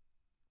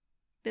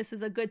 This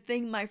is a good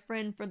thing, my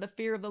friend, for the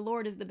fear of the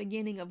Lord is the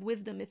beginning of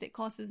wisdom. If it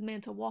causes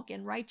men to walk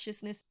in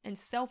righteousness and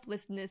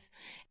selflessness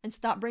and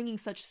stop bringing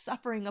such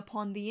suffering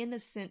upon the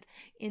innocent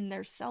in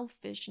their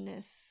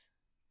selfishness,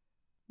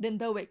 then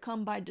though it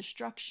come by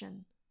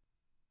destruction,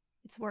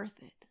 it's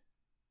worth it.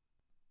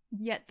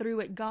 Yet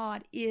through it,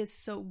 God is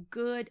so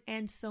good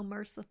and so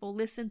merciful.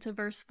 Listen to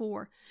verse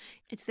 4.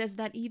 It says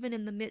that even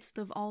in the midst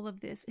of all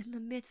of this, in the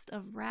midst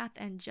of wrath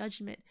and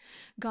judgment,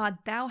 God,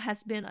 thou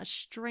hast been a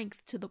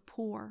strength to the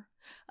poor,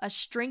 a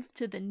strength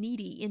to the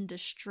needy in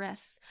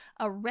distress,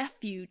 a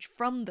refuge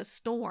from the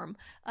storm,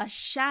 a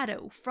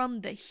shadow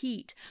from the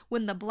heat,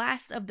 when the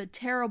blast of the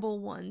terrible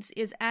ones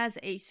is as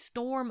a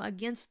storm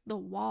against the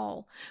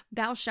wall.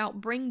 Thou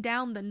shalt bring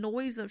down the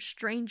noise of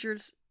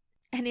strangers,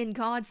 and in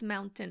God's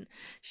mountain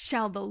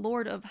shall the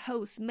Lord of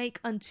hosts make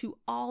unto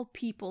all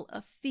people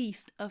a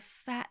feast of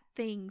fat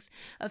things,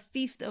 a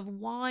feast of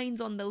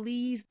wines on the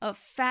lees, of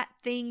fat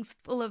things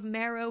full of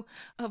marrow,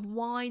 of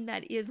wine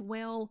that is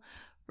well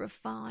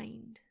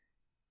refined.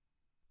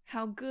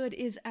 How good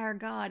is our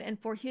God, and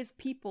for his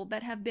people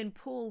that have been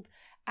pulled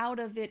out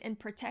of it and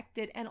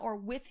protected and are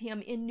with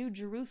him in New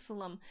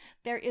Jerusalem.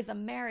 There is a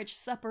marriage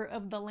supper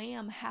of the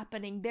Lamb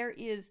happening. There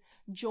is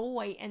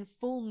joy and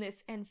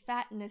fullness and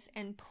fatness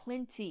and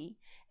plenty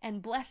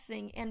and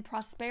blessing and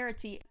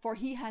prosperity, for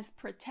he has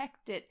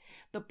protected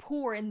the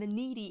poor and the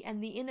needy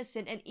and the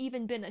innocent, and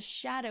even been a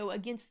shadow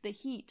against the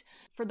heat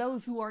for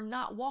those who are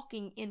not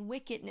walking in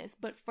wickedness,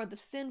 but for the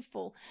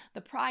sinful,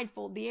 the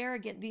prideful, the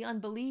arrogant, the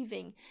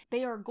unbelieving.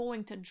 They are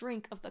going to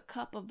drink of the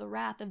cup of the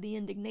wrath of the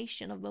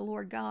indignation of the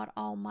Lord God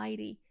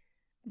Almighty.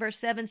 Verse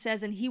 7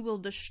 says, and he will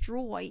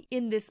destroy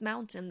in this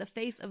mountain the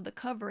face of the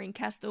covering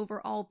cast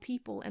over all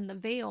people, and the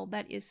veil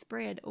that is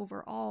spread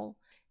over all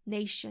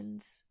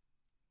nations.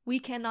 We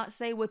cannot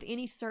say with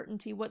any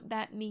certainty what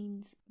that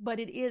means, but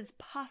it is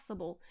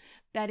possible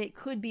that it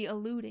could be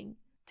alluding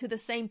to the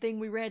same thing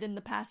we read in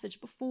the passage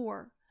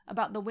before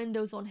about the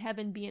windows on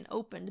heaven being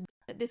opened,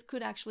 that this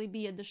could actually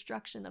be a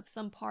destruction of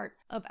some part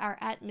of our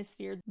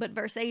atmosphere. But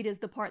verse 8 is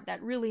the part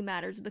that really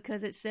matters,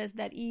 because it says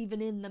that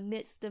even in the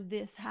midst of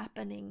this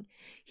happening,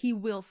 he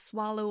will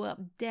swallow up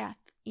death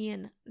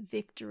in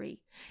victory,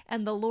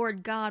 and the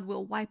Lord God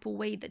will wipe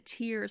away the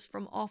tears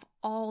from off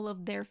all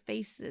of their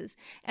faces,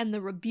 and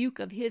the rebuke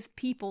of his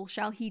people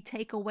shall he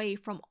take away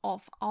from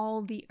off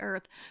all the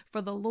earth,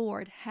 for the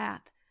Lord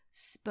hath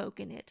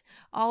spoken it.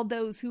 All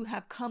those who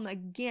have come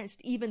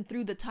against, even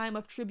through the time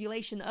of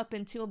tribulation up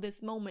until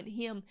this moment,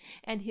 him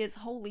and his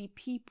holy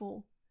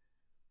people,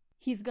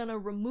 he's going to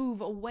remove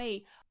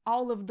away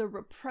all of the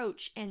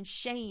reproach and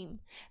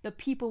shame. The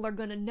people are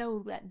going to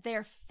know that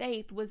their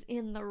faith was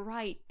in the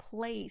right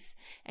place,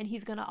 and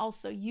he's going to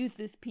also use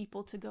this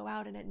people to go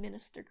out and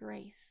administer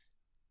grace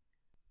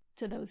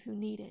to those who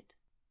need it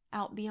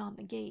out beyond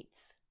the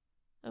gates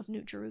of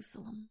New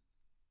Jerusalem.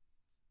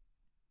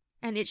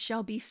 And it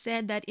shall be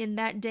said that in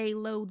that day,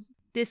 lo,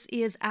 this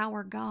is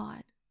our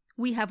God.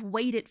 We have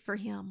waited for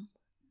him,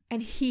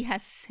 and he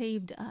has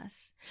saved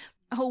us.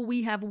 Oh,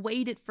 we have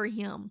waited for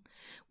him.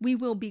 We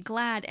will be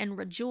glad and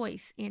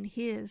rejoice in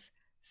his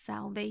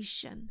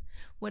salvation.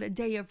 What a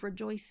day of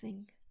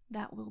rejoicing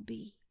that will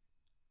be.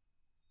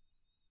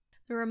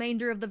 The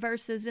remainder of the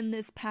verses in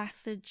this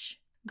passage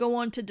go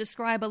on to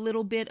describe a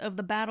little bit of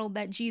the battle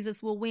that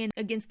Jesus will win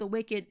against the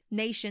wicked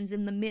nations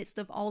in the midst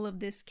of all of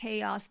this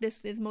chaos.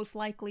 This is most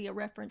likely a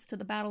reference to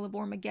the Battle of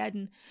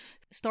Armageddon.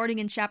 Starting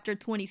in chapter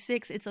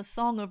 26, it's a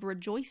song of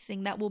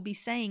rejoicing that will be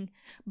sang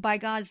by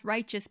God's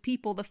righteous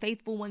people, the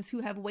faithful ones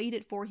who have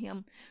waited for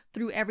him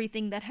through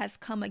everything that has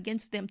come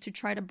against them to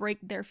try to break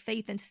their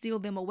faith and steal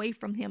them away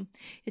from him.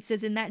 It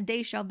says, in that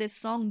day shall this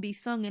song be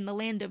sung in the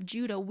land of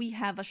Judah. We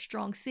have a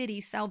strong city.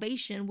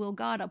 Salvation will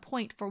God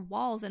appoint for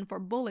walls and for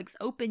bullocks.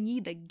 Open ye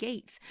the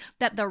gates,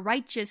 that the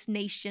righteous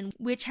nation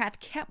which hath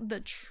kept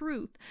the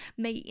truth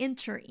may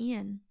enter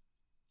in.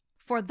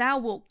 For thou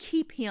wilt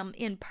keep him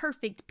in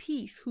perfect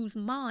peace, whose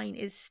mind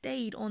is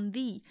stayed on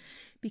thee,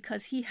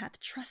 because he hath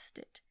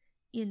trusted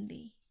in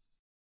thee.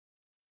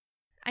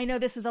 I know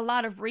this is a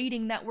lot of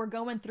reading that we're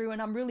going through,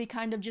 and I'm really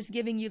kind of just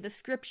giving you the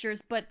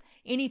scriptures, but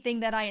anything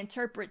that I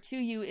interpret to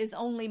you is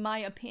only my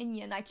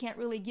opinion. I can't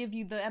really give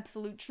you the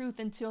absolute truth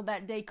until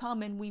that day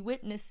come and we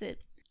witness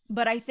it.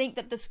 But I think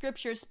that the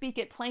scriptures speak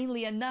it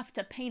plainly enough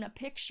to paint a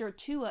picture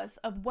to us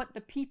of what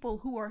the people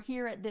who are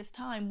here at this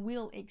time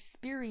will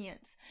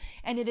experience.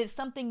 And it is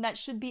something that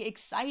should be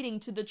exciting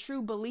to the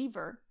true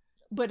believer,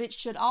 but it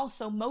should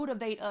also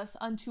motivate us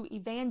unto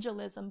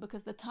evangelism,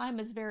 because the time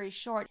is very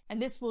short, and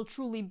this will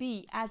truly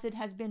be, as it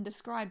has been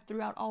described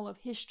throughout all of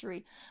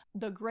history,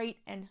 the great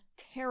and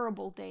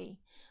terrible day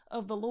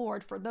of the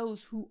Lord for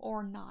those who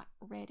are not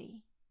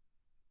ready.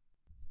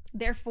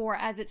 Therefore,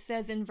 as it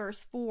says in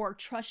verse 4,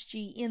 trust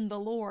ye in the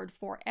Lord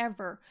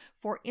forever,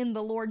 for in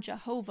the Lord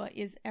Jehovah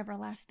is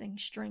everlasting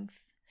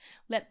strength.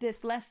 Let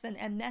this lesson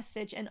and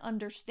message and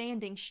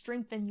understanding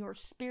strengthen your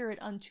spirit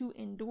unto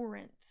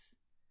endurance,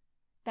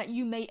 that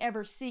you may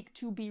ever seek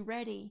to be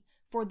ready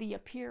for the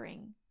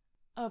appearing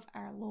of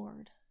our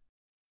Lord.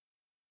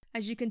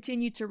 As you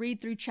continue to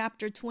read through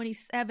chapter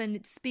 27,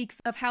 it speaks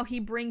of how he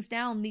brings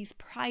down these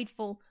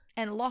prideful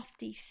and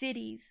lofty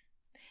cities,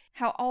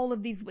 how all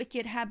of these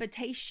wicked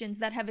habitations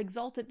that have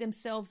exalted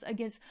themselves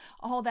against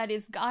all that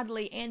is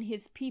godly and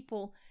his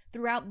people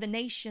throughout the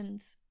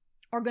nations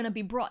are going to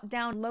be brought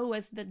down low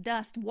as the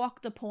dust,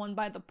 walked upon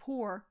by the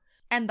poor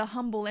and the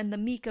humble and the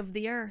meek of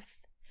the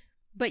earth.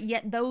 But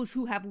yet those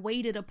who have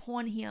waited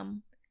upon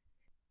him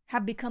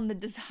have become the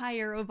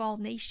desire of all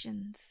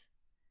nations.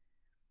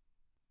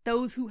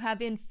 Those who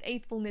have in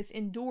faithfulness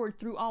endured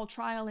through all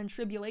trial and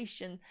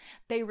tribulation,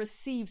 they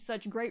receive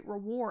such great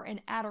reward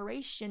and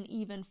adoration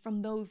even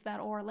from those that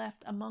are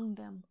left among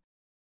them.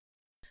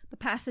 The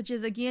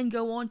passages again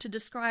go on to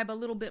describe a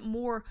little bit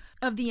more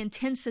of the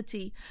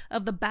intensity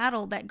of the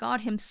battle that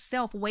God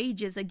himself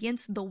wages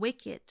against the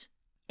wicked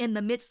in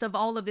the midst of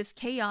all of this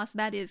chaos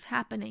that is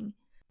happening.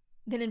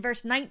 Then in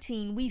verse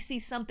 19, we see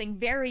something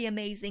very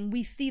amazing.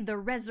 We see the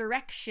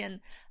resurrection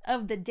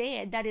of the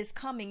dead that is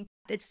coming.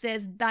 It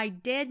says, thy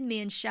dead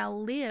men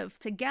shall live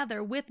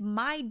together with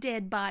my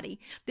dead body.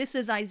 This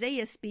is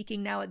Isaiah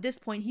speaking now. At this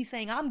point, he's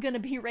saying, I'm going to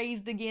be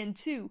raised again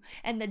too.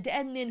 And the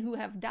dead men who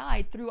have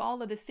died through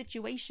all of the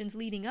situations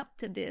leading up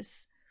to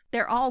this,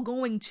 they're all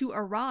going to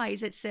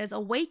arise. It says,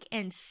 awake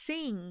and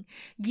sing,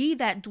 ye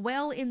that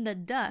dwell in the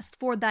dust,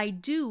 for thy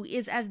dew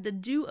is as the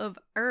dew of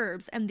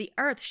herbs, and the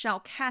earth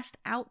shall cast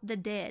out the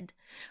dead.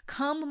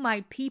 Come,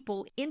 my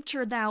people,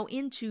 enter thou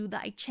into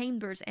thy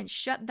chambers, and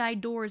shut thy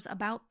doors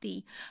about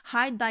thee.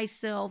 Hide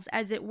thyself,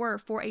 as it were,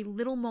 for a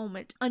little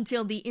moment,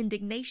 until the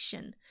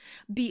indignation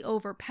be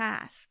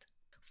overpast.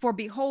 For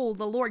behold,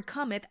 the Lord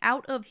cometh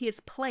out of his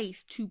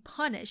place to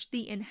punish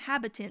the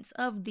inhabitants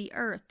of the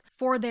earth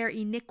for their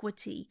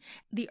iniquity.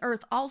 The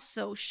earth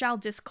also shall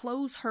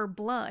disclose her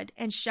blood,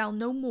 and shall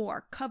no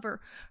more cover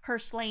her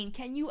slain.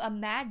 Can you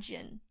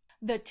imagine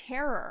the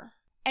terror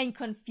and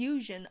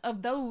confusion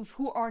of those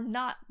who are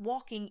not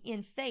walking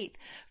in faith?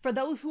 For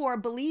those who are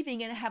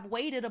believing and have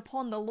waited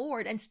upon the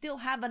Lord and still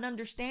have an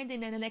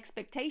understanding and an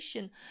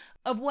expectation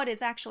of what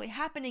is actually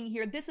happening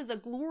here, this is a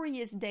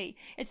glorious day.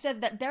 It says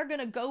that they're going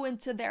to go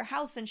into their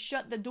house and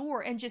shut the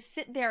door and just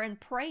sit there and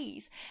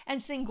praise and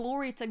sing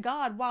glory to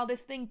God while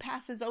this thing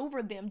passes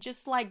over them,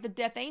 just like the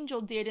death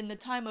angel did in the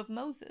time of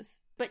Moses.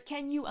 But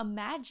can you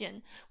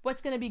imagine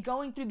what's going to be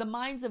going through the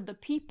minds of the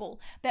people,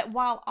 that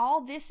while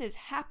all this is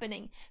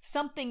happening,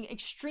 something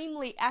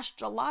extremely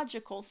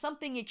astrological,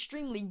 something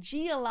extremely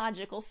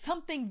geological,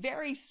 something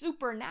very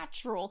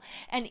supernatural,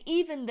 and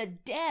even the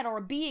dead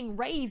are being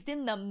raised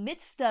in the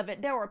midst of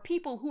it? There are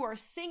people who are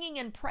singing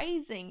and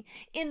praising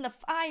in the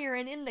fire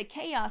and in the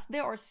chaos.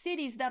 There are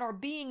cities that are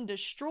being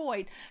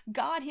destroyed.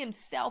 God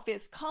himself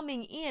is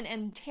coming in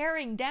and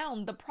tearing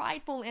down the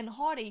prideful and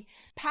haughty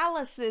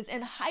palaces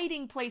and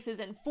hiding places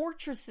and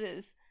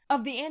fortresses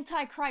of the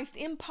Antichrist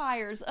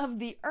empires of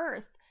the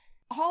earth.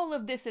 All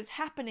of this is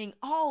happening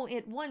all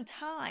at one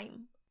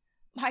time.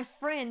 My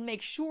friend,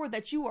 make sure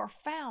that you are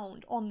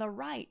found on the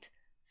right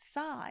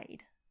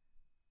side.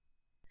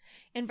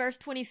 In verse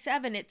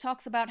 27, it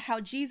talks about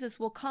how Jesus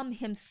will come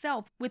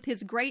himself with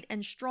his great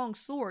and strong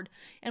sword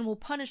and will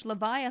punish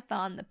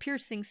Leviathan, the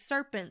piercing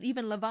serpent,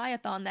 even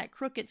Leviathan, that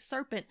crooked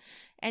serpent,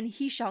 and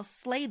he shall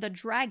slay the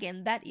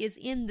dragon that is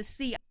in the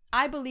sea.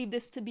 I believe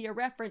this to be a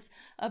reference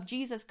of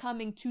Jesus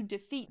coming to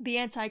defeat the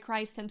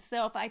Antichrist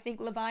himself. I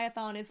think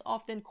Leviathan is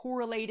often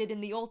correlated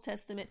in the Old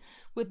Testament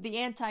with the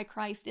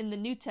Antichrist in the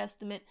New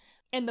Testament.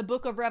 In the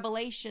book of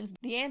Revelations,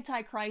 the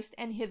Antichrist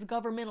and his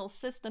governmental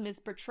system is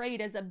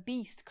portrayed as a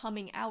beast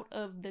coming out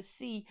of the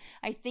sea.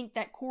 I think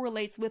that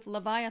correlates with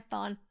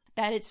Leviathan,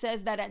 that it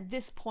says that at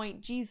this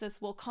point Jesus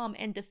will come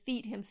and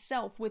defeat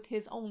himself with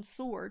his own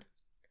sword.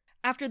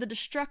 After the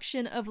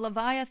destruction of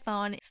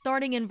Leviathan,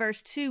 starting in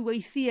verse 2,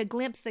 we see a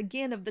glimpse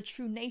again of the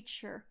true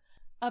nature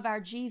of our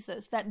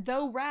Jesus, that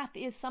though wrath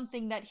is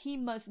something that he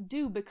must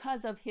do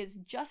because of his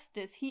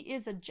justice, he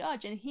is a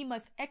judge and he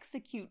must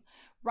execute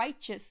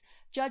righteous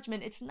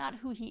judgment. It's not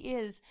who he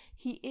is.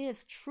 He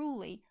is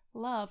truly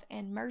love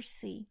and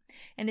mercy.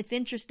 And it's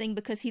interesting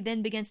because he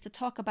then begins to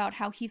talk about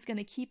how he's going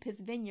to keep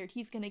his vineyard.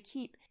 He's going to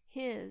keep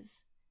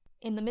his.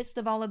 In the midst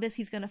of all of this,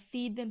 he's going to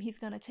feed them. He's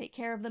going to take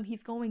care of them.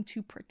 He's going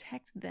to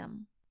protect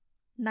them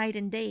night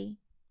and day.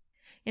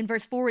 In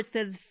verse 4, it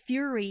says,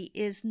 fury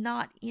is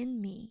not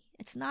in me.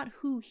 It's not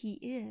who he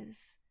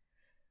is.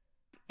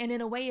 And in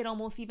a way, it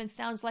almost even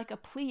sounds like a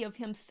plea of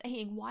him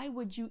saying, why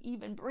would you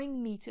even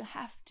bring me to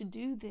have to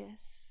do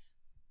this?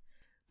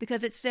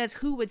 Because it says,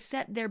 who would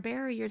set their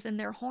barriers and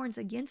their horns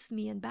against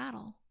me in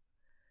battle?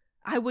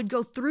 I would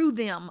go through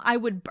them. I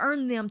would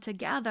burn them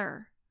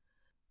together.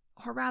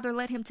 Or rather,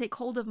 let him take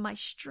hold of my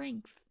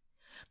strength,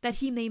 that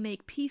he may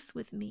make peace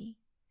with me,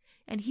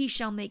 and he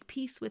shall make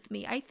peace with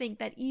me. I think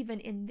that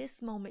even in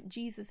this moment,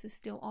 Jesus is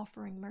still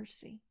offering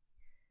mercy.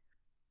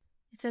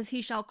 It says,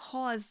 he shall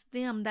cause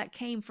them that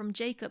came from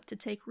Jacob to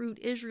take root.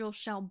 Israel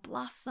shall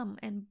blossom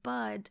and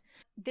bud.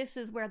 This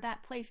is where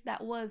that place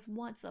that was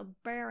once a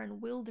barren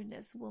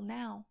wilderness will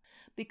now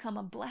become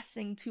a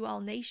blessing to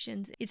all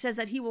nations. It says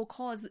that he will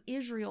cause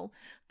Israel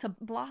to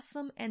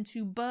blossom and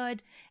to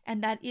bud,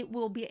 and that it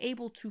will be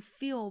able to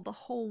fill the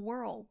whole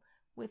world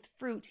with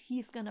fruit.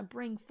 He's going to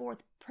bring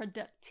forth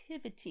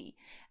productivity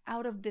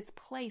out of this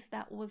place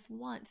that was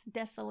once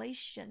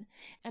desolation,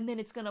 and then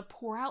it's going to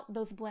pour out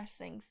those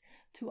blessings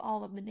to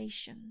all of the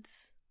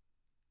nations.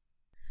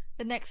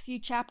 The next few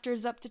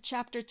chapters up to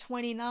chapter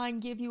 29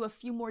 give you a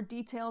few more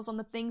details on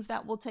the things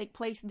that will take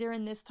place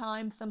during this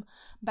time, some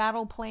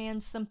battle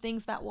plans, some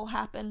things that will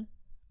happen.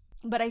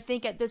 But I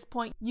think at this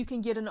point you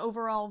can get an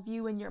overall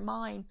view in your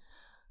mind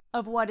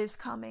of what is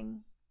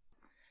coming.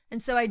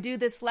 And so I do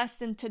this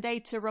lesson today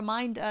to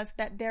remind us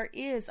that there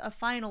is a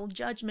final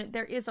judgment.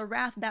 There is a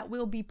wrath that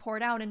will be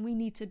poured out, and we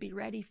need to be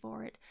ready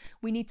for it.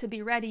 We need to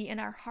be ready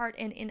in our heart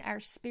and in our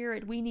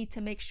spirit. We need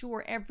to make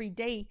sure every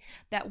day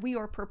that we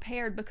are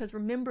prepared, because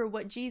remember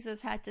what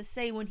Jesus had to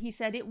say when he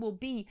said it will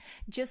be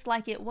just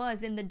like it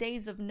was in the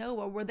days of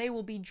Noah, where they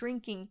will be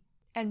drinking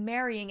and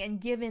marrying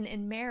and given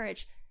in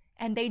marriage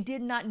And they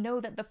did not know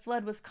that the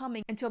flood was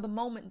coming until the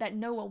moment that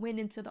Noah went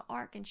into the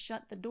ark and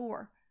shut the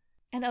door.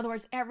 In other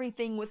words,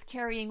 everything was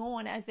carrying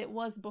on as it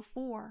was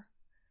before.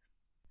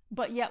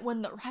 But yet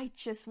when the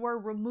righteous were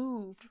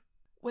removed,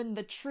 when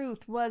the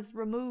truth was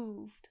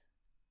removed,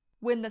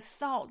 when the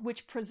salt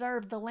which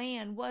preserved the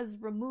land was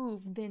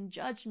removed, then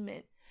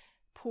judgment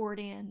poured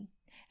in.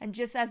 And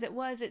just as it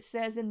was, it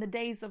says in the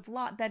days of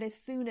Lot, that as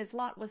soon as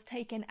Lot was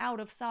taken out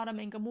of Sodom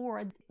and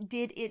Gomorrah,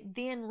 did it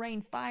then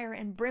rain fire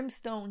and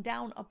brimstone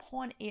down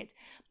upon it.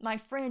 My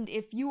friend,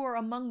 if you are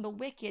among the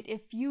wicked,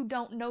 if you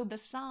don't know the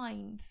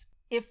signs,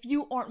 if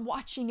you aren't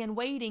watching and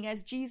waiting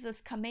as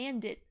Jesus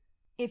commanded,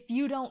 if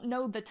you don't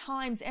know the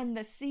times and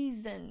the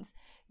seasons,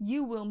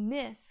 you will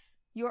miss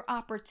your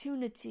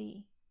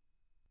opportunity.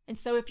 And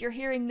so if you're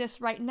hearing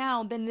this right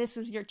now, then this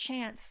is your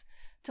chance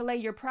to lay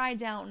your pride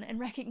down and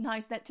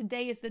recognize that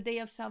today is the day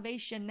of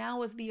salvation.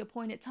 Now is the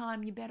appointed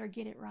time. You better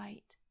get it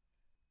right.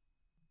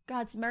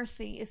 God's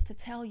mercy is to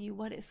tell you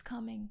what is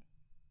coming.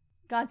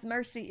 God's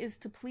mercy is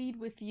to plead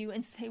with you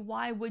and say,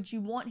 why would you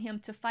want him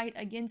to fight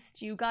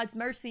against you? God's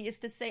mercy is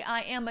to say,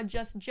 I am a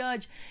just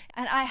judge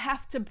and I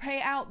have to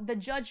pay out the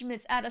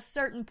judgments at a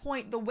certain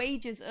point. The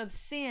wages of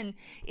sin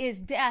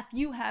is death.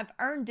 You have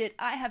earned it.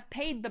 I have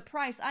paid the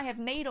price. I have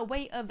made a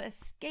way of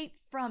escape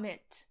from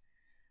it.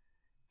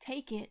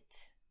 Take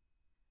it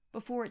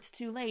before it's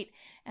too late,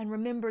 and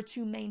remember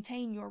to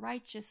maintain your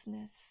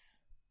righteousness,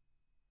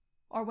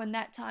 or when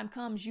that time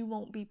comes, you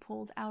won't be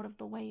pulled out of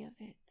the way of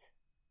it.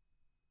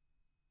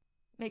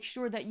 Make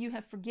sure that you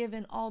have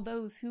forgiven all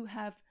those who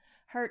have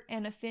hurt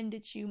and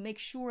offended you. Make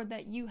sure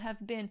that you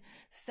have been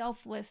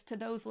selfless to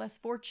those less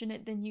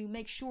fortunate than you.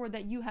 Make sure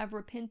that you have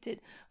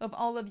repented of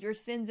all of your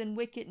sins and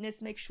wickedness.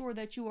 Make sure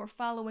that you are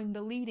following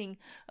the leading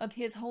of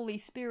his Holy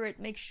Spirit.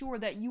 Make sure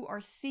that you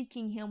are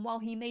seeking him while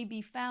he may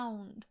be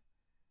found.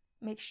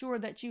 Make sure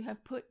that you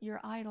have put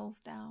your idols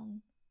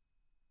down.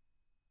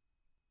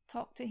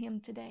 Talk to him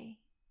today,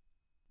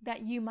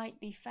 that you might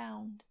be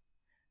found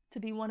to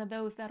be one of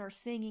those that are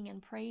singing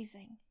and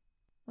praising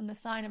when the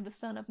sign of the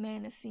Son of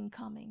Man is seen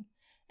coming,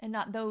 and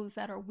not those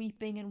that are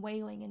weeping and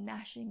wailing and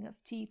gnashing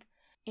of teeth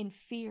in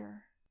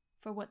fear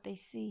for what they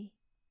see,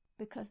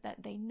 because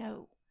that they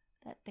know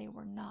that they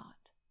were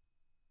not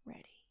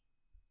ready.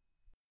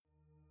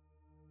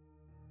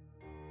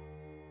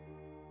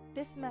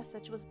 This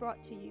message was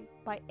brought to you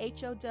by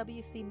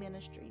HOWC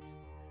Ministries.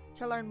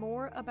 To learn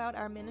more about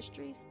our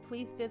ministries,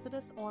 please visit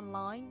us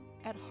online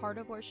at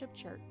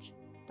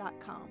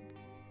heartofworshipchurch.com.